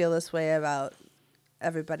my eye. feel this way about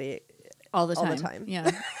everybody. All the all time. the time.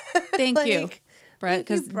 Yeah. Thank you, Like, Brett, thank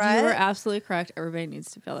you, because you Brett. were absolutely correct. Everybody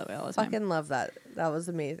needs to feel that way all the time. Fucking love that. That was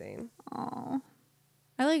amazing. Aw.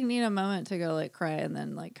 I like need a moment to go like cry and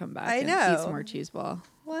then like come back I and know. eat some more cheese ball.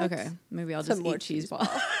 What? Okay, maybe I'll Some just more eat cheese cheese ball.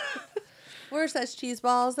 Where's such cheese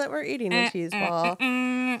balls that we're eating a cheese ball?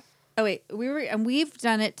 Oh wait, we've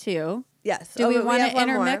done it too. Yes. Do we but want have to one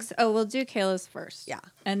more. intermix? Oh, we'll do Kayla's first. Yeah.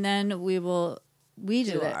 And then we Do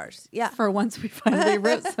did it ours. Yeah. for once we finally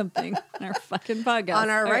wrote something on our fucking podcast. On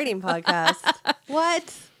our All right. writing podcast.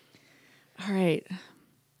 What? All right.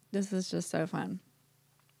 This is just so fun.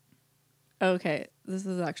 Okay, this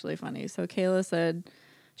is actually funny. So Kayla said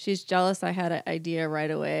she's jealous I had an idea right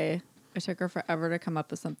away. I took her forever to come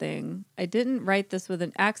up with something. I didn't write this with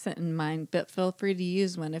an accent in mind, but feel free to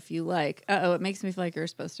use one if you like. Uh-oh, it makes me feel like you're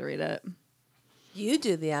supposed to read it. You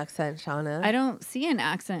do the accent, Shauna. I don't see an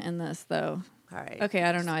accent in this, though. All right. Okay,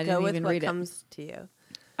 I don't know. I Go didn't with even what read it. comes to you.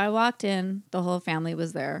 I walked in. The whole family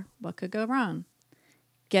was there. What could go wrong?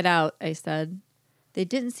 Get out, I said. They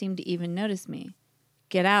didn't seem to even notice me.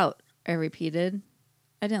 Get out, I repeated.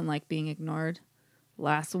 I didn't like being ignored.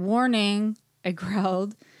 Last warning, I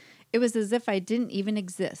growled. It was as if I didn't even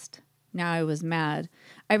exist. Now I was mad.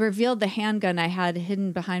 I revealed the handgun I had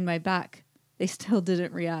hidden behind my back. They still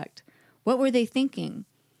didn't react. What were they thinking?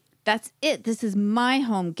 That's it. This is my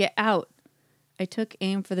home. Get out. I took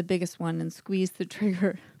aim for the biggest one and squeezed the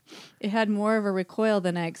trigger. It had more of a recoil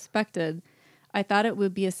than I expected. I thought it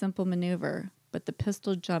would be a simple maneuver, but the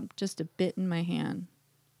pistol jumped just a bit in my hand,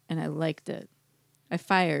 and I liked it. I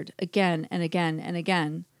fired again and again and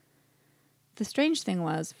again. The strange thing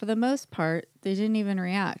was, for the most part, they didn't even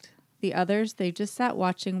react. The others, they just sat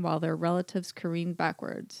watching while their relatives careened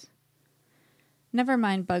backwards. Never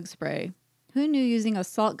mind bug spray. Who knew using a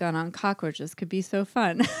salt gun on cockroaches could be so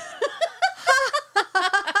fun?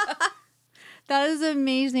 That is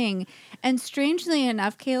amazing. And strangely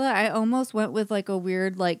enough, Kayla, I almost went with like a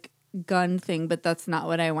weird like gun thing, but that's not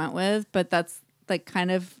what I went with. But that's like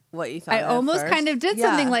kind of What you thought. I at almost first. kind of did Yeah.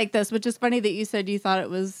 something like this, which is funny that you said you thought it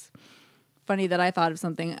was funny that I thought of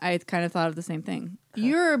something. I kind of thought of the same thing.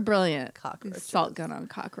 You're brilliant. Cockroaches. Salt gun on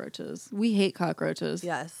cockroaches. We hate cockroaches.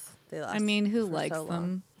 Yes. They last I mean, who for likes so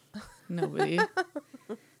them? Nobody.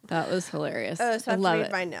 That was hilarious. Oh, so I I have love to read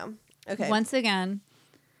it. mine now. Okay. Once again,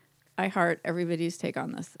 I heart everybody's take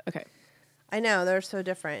on this. Okay. I know they're so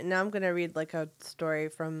different. Now I'm gonna read like a story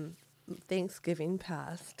from Thanksgiving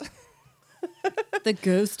past. The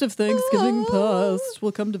ghost of Thanksgiving past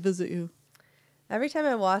will come to visit you. Every time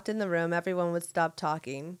I walked in the room, everyone would stop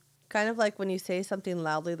talking. Kind of like when you say something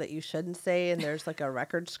loudly that you shouldn't say and there's like a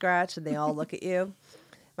record scratch and they all look at you.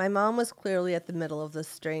 My mom was clearly at the middle of this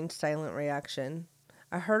strange silent reaction.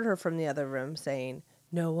 I heard her from the other room saying,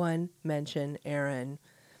 "No one mention Aaron."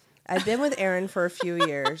 I'd been with Aaron for a few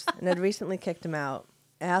years and had recently kicked him out.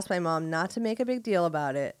 I asked my mom not to make a big deal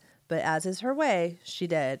about it, but as is her way, she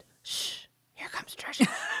did. Shh, here comes Trisha.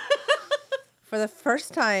 For the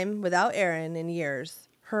first time without Aaron in years,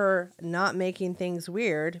 her not making things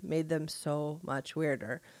weird made them so much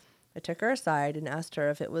weirder. I took her aside and asked her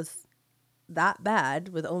if it was that bad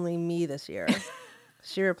with only me this year.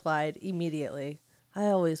 She replied immediately, "I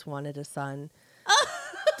always wanted a son."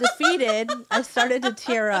 Defeated, I started to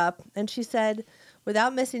tear up, and she said,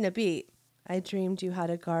 without missing a beat, "I dreamed you had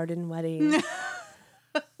a garden wedding."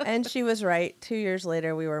 And she was right. 2 years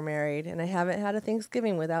later, we were married, and I haven't had a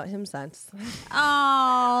Thanksgiving without him since.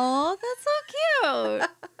 Oh, that's so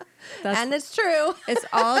cute. And it's true. It's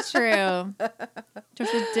all true.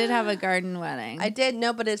 Trisha did have a garden wedding. I did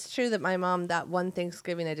know, but it's true that my mom, that one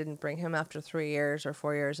Thanksgiving, I didn't bring him after 3 years or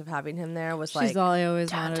 4 years of having him there. Was She's like, all I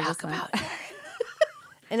always wanted to talk say. about it.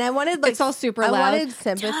 And I wanted like It's all super I loud. wanted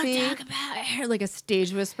sympathy. Don't talk about it. Like a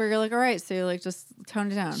stage whisper. You're like, all right, so you like just tone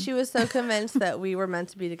it down. She was so convinced that we were meant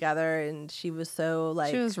to be together, and she was so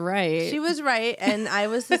like She was right. She was right, and I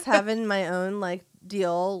was just having my own like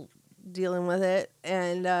dealing with it,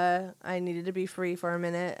 and I needed to be free for a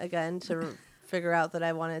minute again to figure out that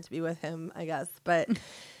I wanted to be with him, I guess. But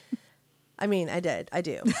I mean, I do.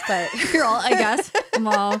 But You're all, I guess. I'm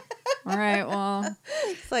all right. Well,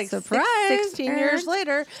 it's like surprise, 16 years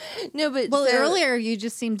later. No, but well, so- earlier you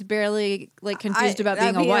just seemed barely like confused about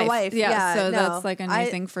being a wife. Yeah, so no, that's like a new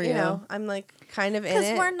thing for you. You know, I'm like kind of in Because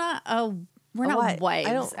it. we're not wife. wives.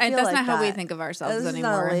 I don't And feel that's like not how we that. think of ourselves This is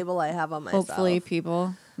anymore. not a label I have on myself. Hopefully,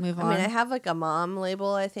 people move on. I mean, I have like a mom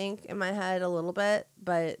label, I think, in my head a little bit,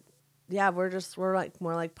 but yeah, we're like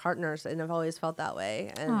more like partners, and I've always felt that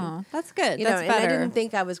way. And Oh, that's good. you know, That's and better. I didn't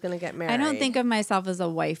think I was going to get married. I don't think of myself as a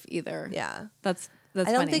wife either. Yeah, That's I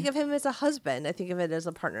don't funny. think of him as a husband. I think of it as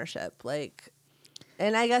a partnership. Like,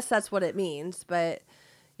 and I guess that's what it means. But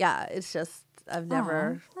yeah, it's just I've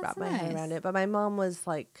never that's wrapped my head nice. around it. But my mom was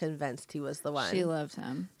like convinced he was the one. She loved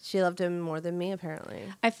him. She loved him more than me, apparently.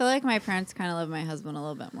 I feel like my parents kind of love my husband a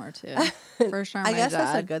little bit more too. For sure, I my guess dad.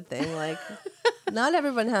 that's a good thing. Like, not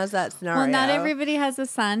everyone has that scenario. Well, not everybody has a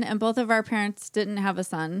son, and both of our parents didn't have a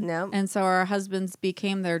son. No. And so our husbands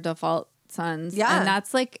became their default sons. Yeah. And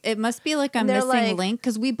that's like, it must be like a And they're missing like- link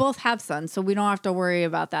because we both have sons, so we don't have to worry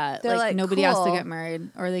about that. They're like, nobody has to cool. get married,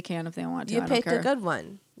 or they can if they want to. You I don't picked care. a good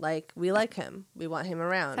one. Like, we like him. We want him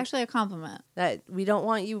around. It's actually a compliment. That we don't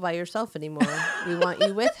want you by yourself anymore. We want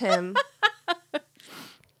you with him.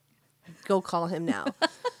 Go call him now.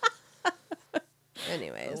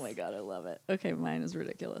 Anyways. Oh my God, I love it. Okay, mine is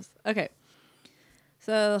ridiculous. Okay.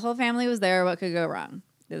 So the whole family was there. What could go wrong?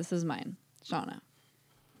 This is mine. Shauna.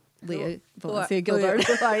 Leah Valencia Gilbert.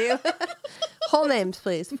 Who are you? Whole names,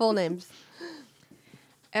 please. Full names.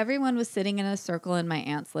 Everyone was sitting in a circle in my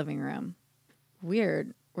aunt's living room.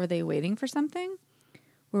 Weird. Were they waiting for something?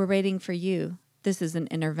 We're waiting for you. This is an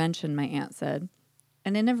intervention, my aunt said.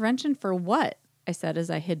 An intervention for what? I said as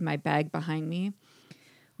I hid my bag behind me.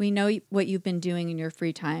 We know what you've been doing in your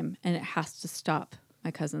free time, and it has to stop, my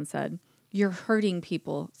cousin said. You're hurting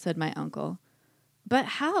people, said my uncle. But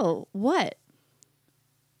how? What?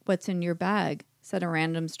 What's in your bag? Said a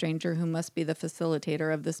random stranger who must be the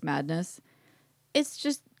facilitator of this madness. It's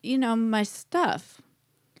just, my stuff.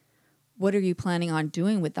 What are you planning on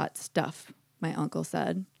doing with that stuff? My uncle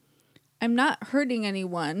said. I'm not hurting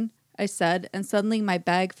anyone, I said, and suddenly my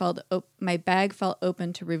bag fell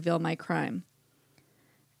open to reveal my crime.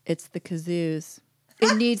 It's the kazoos.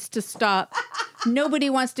 It needs to stop. Nobody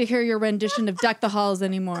wants to hear your rendition of Deck the Halls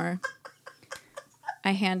anymore.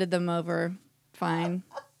 I handed them over. Fine.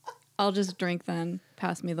 I'll just drink then.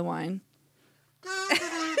 Pass me the wine.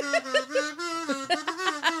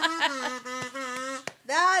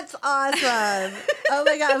 That's awesome. Oh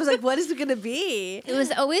my God. I was like, what is it going to be? It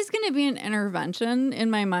was always going to be an intervention in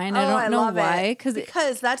my mind. Oh, I don't know love why. it.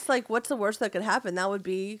 Because that's like, what's the worst that could happen? That would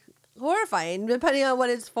be horrifying, depending on what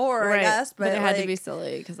it's for, I guess. But it had to like, be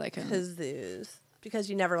silly because I couldn't. Because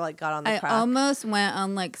you never like got on the I track. almost went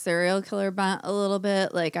on like serial killer bent a little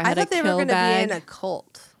bit. Like I I had thought a they were kill going to bag. be in a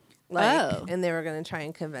cult. Like, Oh. and they were going to try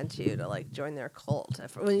and convince you to like join their cult.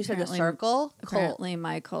 When you said Apparently- a circle, cult. Apparently,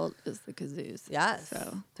 my cult is the kazoos. Yes.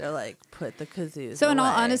 So, They're like, put the kazoos so in all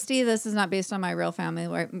away. honesty, this is not based on my real family.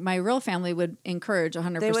 My real family would encourage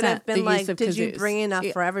 100% They would have been the like, use of did you kazoos. bring enough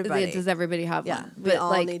for everybody? Does everybody have Yeah, one? we But all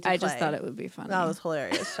like, need to I just play. thought it would be funny. That was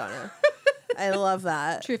hilarious, Shauna. I love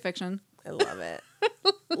that. True fiction. I love it.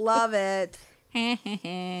 Love it. Oh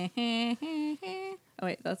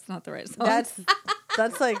wait, that's not the right song.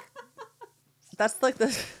 That's like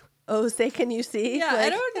the oh say can you see? yeah. Like, I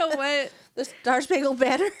don't know what. the Star Spangled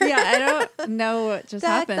Banner. Yeah, I don't know what just Deck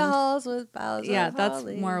happened. the halls with boughs Yeah, of that's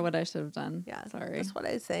holly. more what I should have done. Yeah, Sorry. That's what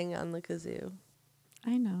I sang on the kazoo.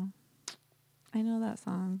 I know that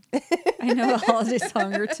song. I know a holiday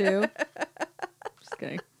song or two. Just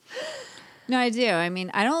kidding. No, I do. I mean,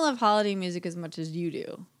 I don't love holiday music as much as you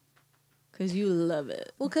do. Because you love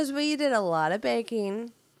it. Well, because we did a lot of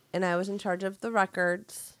baking, and I was in charge of the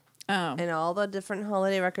records Oh. and all the different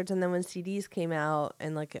holiday records. And then when CDs came out,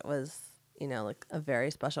 and like it was, like a very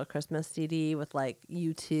special Christmas CD with like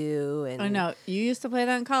U2 and I know. You used to play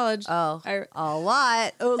that in college. Oh, I- a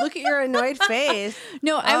lot. Oh, look at your annoyed face.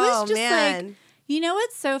 No, I was Oh, just man. like, You know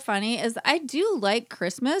what's so funny is I do like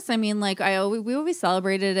Christmas. I mean, like we always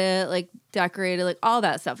celebrated it, like decorated, like all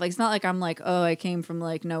that stuff. Like it's not like I'm like, oh, I came from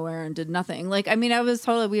like nowhere and did nothing. Like I mean,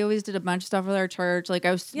 we always did a bunch of stuff with our church. Like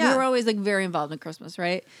we were always like very involved in Christmas,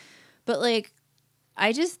 right? But like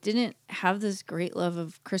I just didn't have this great love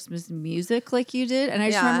of Christmas music like you did. And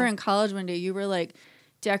I just remember in college one day you were like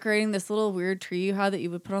decorating this little weird tree you had that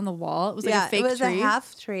you would put on the wall. It was like a fake tree. It was a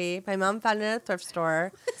half tree. My mom found it at a thrift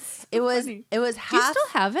store. It was half. Do you still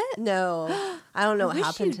have it? No. I don't know what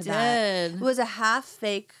happened to that. Did. It was a half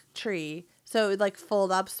fake tree. So it would like fold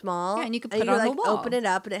up small. Yeah, and you could put it on the wall. Open it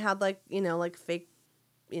up and it had like, like fake,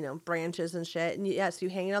 branches and shit. And so you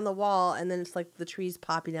hang it on the wall and then it's like the tree's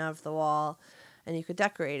popping out of the wall and you could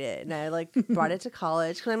decorate it. And I like brought it to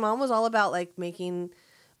college because my mom was all about like making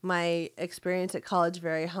my experience at college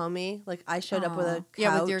very homey. Like I showed up with a couch.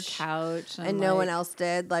 Yeah, with your couch. And no one else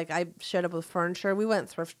did. Like I showed up with furniture. We went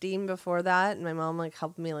thrifting before that and my mom like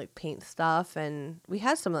helped me like paint stuff and we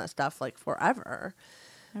had some of that stuff like forever.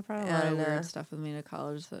 I brought a lot of weird stuff with me to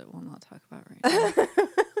college that we'll not talk about right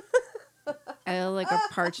now. I had like a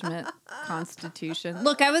parchment constitution.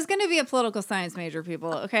 Look, I was going to be a political science major,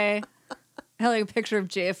 people, okay? I had like a picture of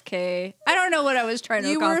JFK. I don't know what I was trying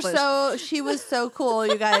to accomplish. She was so cool,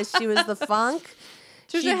 you guys. She was the funk.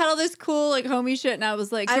 She had all this cool like homie shit and I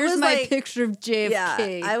was like, here's my picture of JFK.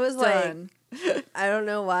 Yeah, I was done. Like, I don't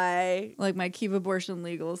know why. Like my keep abortion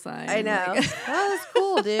legal sign. I know. Like. That was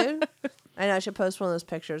cool, dude. I know I should post one of those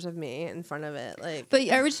pictures of me in front of it. Like, but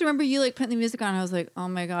I just remember you like putting the music on. I was like, oh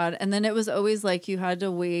my God. And then it was always like you had to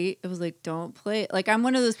wait. It was like, don't play. Like I'm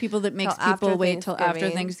one of those people that makes people wait till after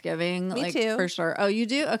Thanksgiving. Me like, too. For sure. Oh, you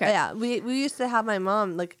do? Okay. Yeah. We used to have my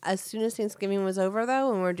mom, like as soon as Thanksgiving was over though,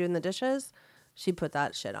 when we were doing the dishes, she put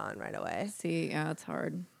that shit on right away. See, yeah, it's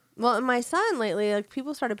hard. Well, and my son lately, like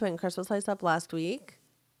people started putting Christmas lights up last week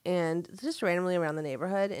and just randomly around the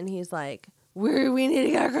neighborhood. And he's like, we need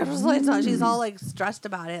to get our Christmas lights on. She's all like stressed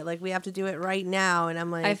about it. Like we have to do it right now. And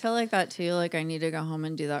I'm like, I feel like that too. Like I need to go home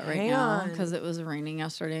and do that right now because it was raining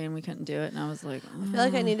yesterday and we couldn't do it. And I was like, I feel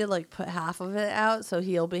like I need to like put half of it out so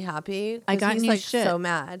he'll be happy. I got he's new like shit. So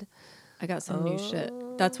mad. I got some new shit.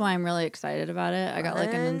 That's why I'm really excited about it. I got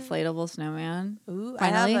like an inflatable snowman. Ooh,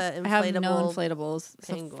 finally, I have no inflatables. It's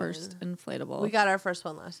the penguin. first inflatable. We got our first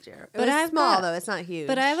one last year. It was small though. It's not huge.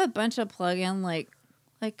 But I have a bunch of plug-in like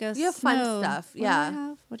a you have fun stuff.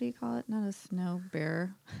 Yeah. What do you call it? Not a snow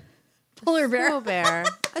bear. Polar bear. Snow bear.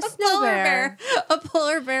 A snow bear. A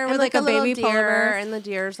polar bear with like a baby deer, polar bear. And the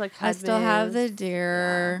deer's like I still have the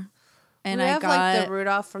deer. Yeah. And I got like the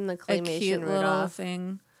Rudolph from the a claymation cute Rudolph little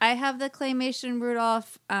thing. I have the claymation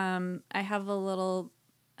Rudolph. I have a little,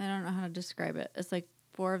 I don't know how to describe it. It's like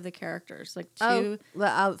 4 of the characters, like 2.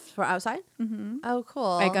 Oh, for outside? Mm-hmm. Oh, cool.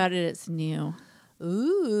 I got it. It's new.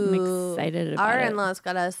 Ooh. I'm excited about Our it. in-laws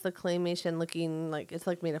got us the claymation looking like, it's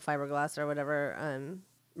like made of fiberglass or whatever,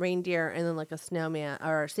 reindeer and then like a snowman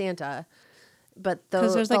or Santa. But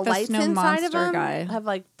there's like the lights snow inside of them guy. have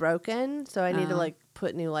like broken. So I need to like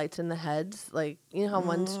put new lights in the heads. Like, you know how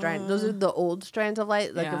one strand, those are the old strands of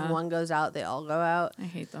light. Like if one goes out, they all go out. I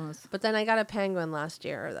hate those. But then I got a penguin last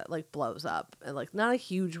year that like blows up and like not a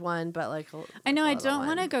huge one, but like I know I don't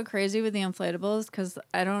want to go crazy with the inflatables because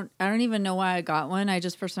I don't even know why I got one. I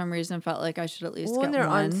just for some reason felt like I should at least get one. They're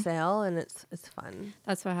on sale and it's fun.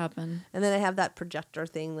 That's what happened. And then I have that projector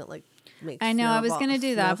thing that like makes. I know I was gonna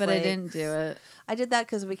do that, but I didn't do it. I did that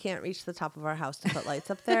because we can't reach the top of our house to put lights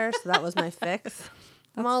up there, so that was my fix.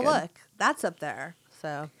 Look, that's up there.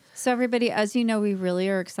 So everybody, as you know, we really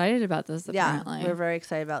are excited about this. Apparently, we're very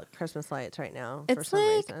excited about Christmas lights right now. It's for some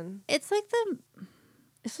reason, it's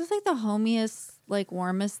just like the homiest, like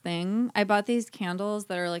warmest thing. I bought these candles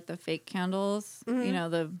that are like the fake candles. Mm-hmm. You know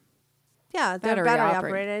they're battery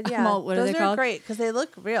operated. Yeah, well, what those are they called? Great because they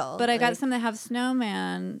look real. But I got some that have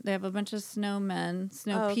snowman. They have a bunch of snowmen,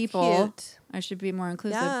 snow people. Cute. I should be more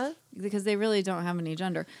inclusive because they really don't have any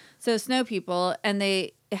gender. So snow people, and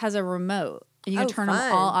it has a remote. And you can turn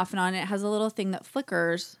them all off and on. It has a little thing that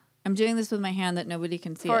flickers. I'm doing this with my hand that nobody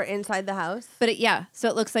can see. For inside the house? But so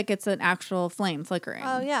it looks like it's an actual flame flickering.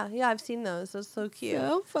 Oh, yeah. Yeah, I've seen those. Those are so cute.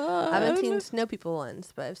 So fun. I haven't seen snow people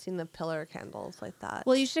ones, but I've seen the pillar candles like that.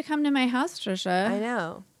 Well, you should come to my house, Trisha. I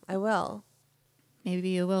know. I will. Maybe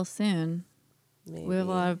you will soon. Maybe. We have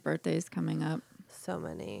a lot of birthdays coming up. So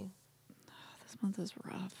many. This month is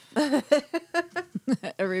rough.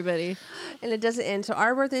 Everybody. And it doesn't end. So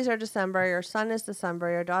our birthdays are December. Your son is December.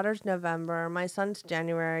 Your daughter's November. My son's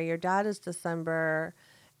January. Your dad is December.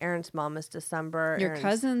 Aaron's mom is December. Your Aaron's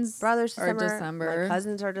cousins brothers are December. December. My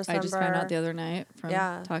cousins are December. I just found out the other night from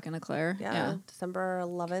Yeah. talking to Claire. Yeah, December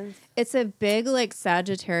 11th. It's a big like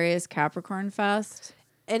Sagittarius Capricorn fest,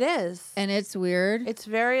 It is. and it's weird. It's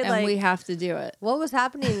very and like we have to do it. what was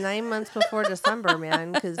happening 9 months before December,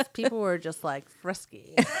 man, because people were just like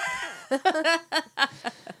frisky.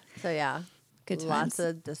 So yeah, Good lots times.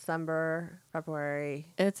 of December, February,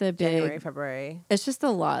 It's a January, big. February. It's just a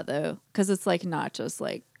lot though, because it's like not just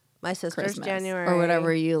like My sister's Christmas January or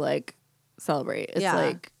whatever you like celebrate. It's Yeah.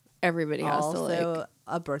 like everybody has Also, to like.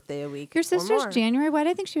 a birthday a week. Your or sister's more. January. Why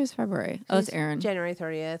did I think she was February? Oh, it's She's Erin. January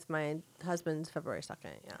 30th. My husband's February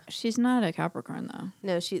 2nd. Yeah. She's not a Capricorn though.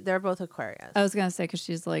 No, they're both Aquarius. I was gonna say because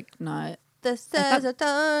she's like not This thought- is a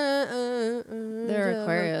They're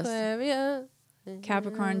Aquarius.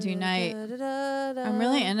 Capricorns unite. I'm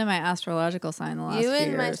really into my astrological sign the last You few and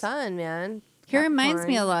years. my son, man. He reminds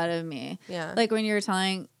me a Capricorn. lot of me. Yeah. Like when you were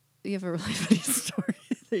telling, you have a really funny story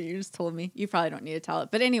that you just told me. You probably don't need to tell it.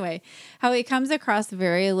 But anyway, how he comes across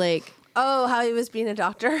very like, Oh, how he was being a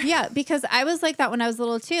doctor. yeah, because I was like that when I was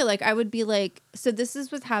little too. Like I would be like, so this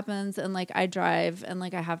is what happens. And like I drive and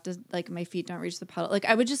like I have to, like my feet don't reach the pedal. Like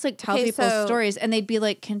I would just like tell Okay, people so- stories and they'd be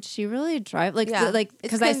like, can she really drive? Like, Yeah, like, it's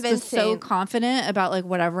because I was so convincing. confident about like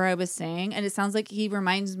whatever I was saying. And it sounds like he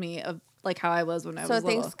reminds me of like how I was when I So was at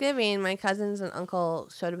little. Thanksgiving, my cousins and uncle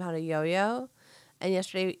showed him how to yo-yo. And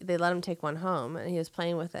yesterday they let him take one home and he was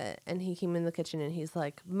playing with it. And he came in the kitchen and he's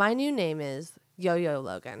like, my new name is Yo-Yo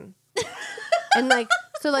Logan. And like,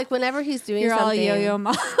 so like whenever he's doing You're all something. yo-yo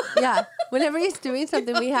mom. Yeah. Whenever he's doing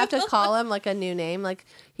something, we have to call him like a new name. Like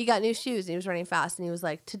he got new shoes and he was running fast and he was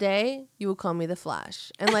like, today you will call me the Flash.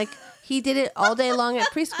 And like he did it all day long at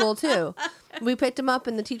preschool too. We picked him up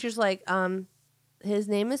and the teacher's like, his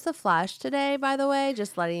name is the Flash today, by the way,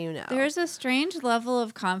 just letting you know. There's a strange level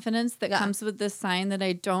of confidence that Yeah. comes with this sign that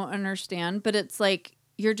I don't understand, but it's like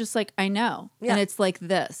you're just like, I know. Yeah. And it's like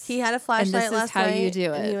this. He had a flashlight this is last how night. you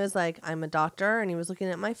do And he it. was like, I'm a doctor. And he was looking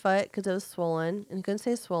at my foot because it was swollen. And he couldn't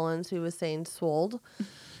say swollen, so he was saying swolled.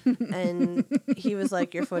 And he was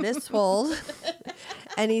like, your foot is swolled.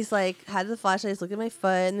 And he's like, had the flashlight, he's looking at my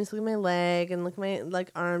foot and he's looking at my leg and look at my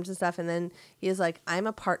like arms and stuff. And then he is like, I'm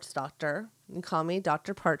a parts doctor. You call me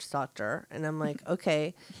Dr. Parts Doctor. And I'm like,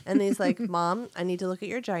 okay. And he's like, Mom, I need to look at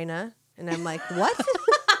your vagina. And I'm like, what?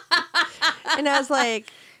 And I was like,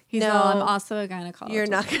 He's no, all, I'm also a gynecologist. you're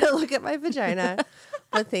not going to look at my vagina.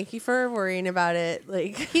 But thank you for worrying about it.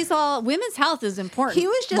 Like, He's all, women's health is important. He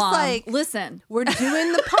was just Mom. like- listen. we're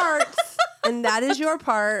doing the parts and that is your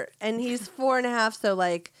part. And he's 4.5. So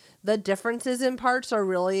like the differences in parts are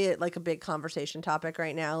really like a big conversation topic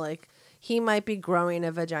right now. Like he might be growing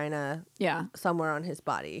a vagina Yeah. somewhere on his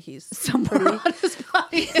body. He's Somewhere pretty, on his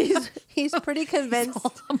body. he's pretty convinced.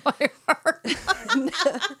 on my heart.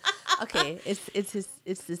 Okay, it's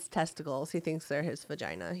his testicles. He thinks they're his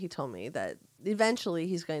vagina. He told me that eventually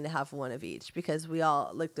he's going to have one of each because we all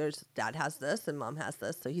like there's dad has this and mom has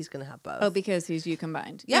this, so he's going to have both. Oh, because he's you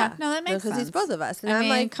combined. yeah. No, that makes sense. because he's both of us. And I I'm mean,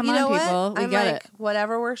 like, come you on, know people. what? We I'm get like, it.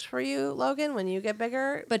 whatever works for you, Logan. When you get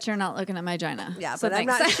bigger, But you're not looking at my vagina. yeah. So but I'm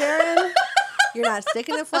thanks. not sharing. You're not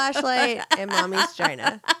sticking a flashlight in mommy's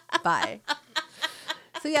vagina. Bye.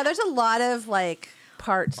 So yeah, there's a lot of like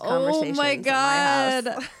parts conversations. Oh my at my God.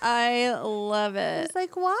 house. I love it. It's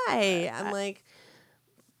like, why? I'm like,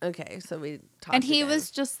 okay, so we talked. And he again.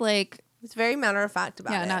 was just like, He's very matter of fact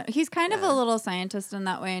about yeah, it. no, he's kind of Yeah. a little scientist in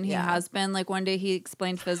that way, and he Yeah. has been. Like one day, he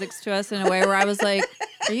explained physics to us in a way where I was like,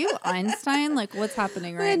 "Are you Einstein? Like, what's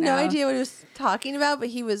happening right I had now?" no idea what he was talking about, but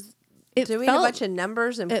he was It doing felt- a bunch of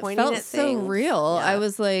numbers and It pointing felt at so things. real. Yeah. I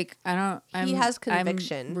was like, He has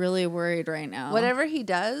conviction. I'm really worried right now. Whatever he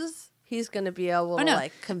does, he's going to be able to Oh, no.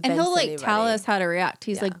 like convince And he'll like anybody. tell us how to react.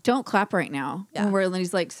 He's Yeah. like, "Don't clap right now." Yeah. When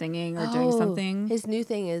he's like singing or doing Oh, something. His new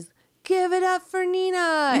thing is give it up for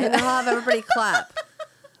Nina, and then he'll have everybody clap.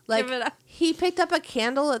 Like Give it up. he picked up a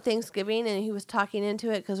candle at Thanksgiving, and he was talking into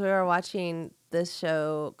it because we were watching this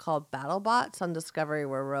show called BattleBots on Discovery,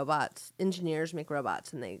 where engineers make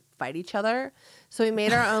robots, and they fight each other. So we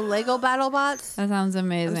made our own Lego BattleBots. That sounds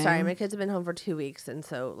amazing. I'm sorry, my kids have been home for 2 weeks, and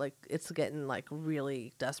so like it's getting like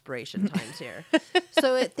really desperation times here.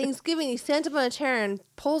 So at Thanksgiving, he stands up on a chair and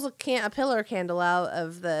pulls a pillar candle out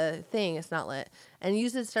of the thing. It's not lit, and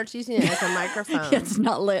starts using it as a microphone. It's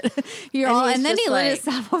not lit. You're And all, he's and then just he lit like-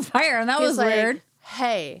 himself on fire, and that He's was like, weird.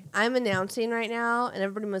 Hey, I'm announcing right now, and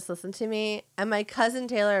everybody must listen to me. And my cousin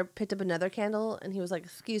Taylor picked up another candle, and he was like,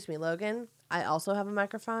 "Excuse me, Logan, I also have a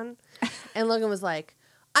microphone." And Logan was like,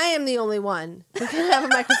 "I am the only one who can have a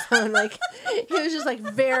microphone." Like he was just like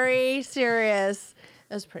very serious.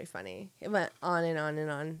 It was pretty funny. It went on and on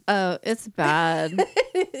and on. Oh, it's bad.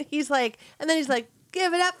 He's like,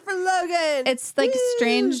 give it up for Logan. It's like Woo!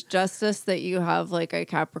 strange justice that you have like a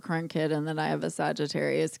Capricorn kid and then I have a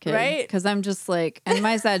Sagittarius kid. Right? Because I'm just like, and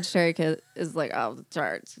my Sagittarius kid is like off the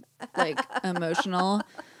charts, like emotional.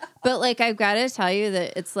 But like, I've got to tell you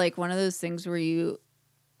that it's like one of those things where you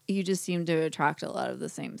just seem to attract a lot of the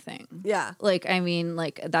same thing. Yeah. Like, I mean,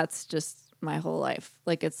 like that's just my whole life.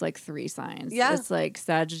 Like it's like 3 signs. Yeah. It's like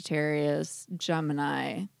Sagittarius,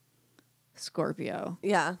 Gemini, Scorpio.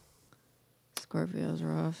 Yeah. Scorpio's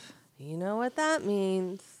rough. You know what that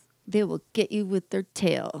means. They will get you with their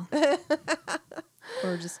tail.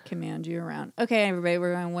 Or just command you around. Okay, everybody,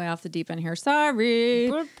 we're going way off the deep end here.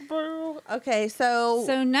 Sorry. Okay,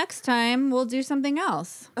 so next time we'll do something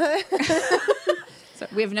else. So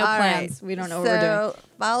we have no All plans. right. We don't know what we're doing.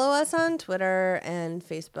 Follow us on Twitter and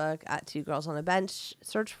Facebook at 2 Girls on a Bench.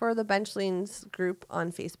 Search for the Benchleans group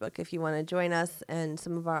on Facebook if you want to join us and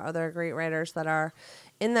some of our other great writers that are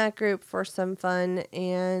in that group for some fun.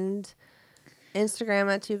 And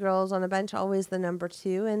Instagram at 2 Girls on a Bench, always the number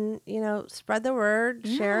 2. And, you know, spread the word,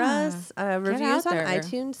 share us. Reviews on there.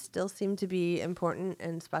 iTunes still seem to be important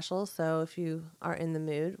and special. So if you are in the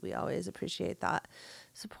mood, we always appreciate that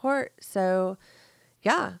support. So,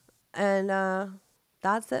 yeah. And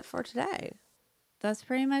that's it for today. That's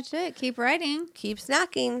pretty much it. Keep writing. Keep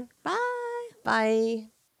snacking. Bye. Bye.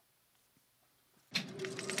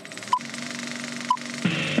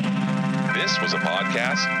 This was a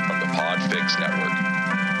podcast from the Podfix Network.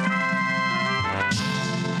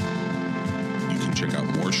 You can check out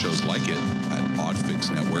more shows like it at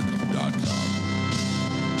podfixnetwork.com.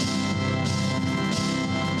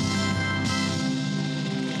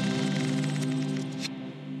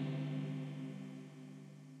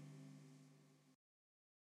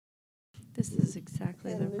 This is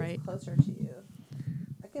exactly the Move right. closer to you.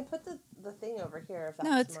 I can put the thing over here if that's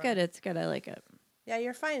No, it's more. good. It's good. I like it. Yeah,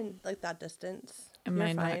 you're fine like that distance. Am You're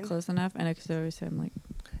I not fine. close enough? I know because I always say I'm like,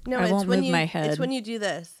 No, I it's won't when move you, my head. It's when you do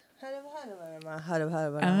this. I'm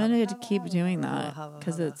going to keep doing that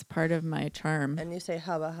because it's part of my charm. And you say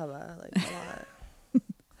hubba hubba like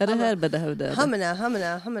a lot. Humana. Humana,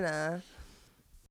 humana, humana.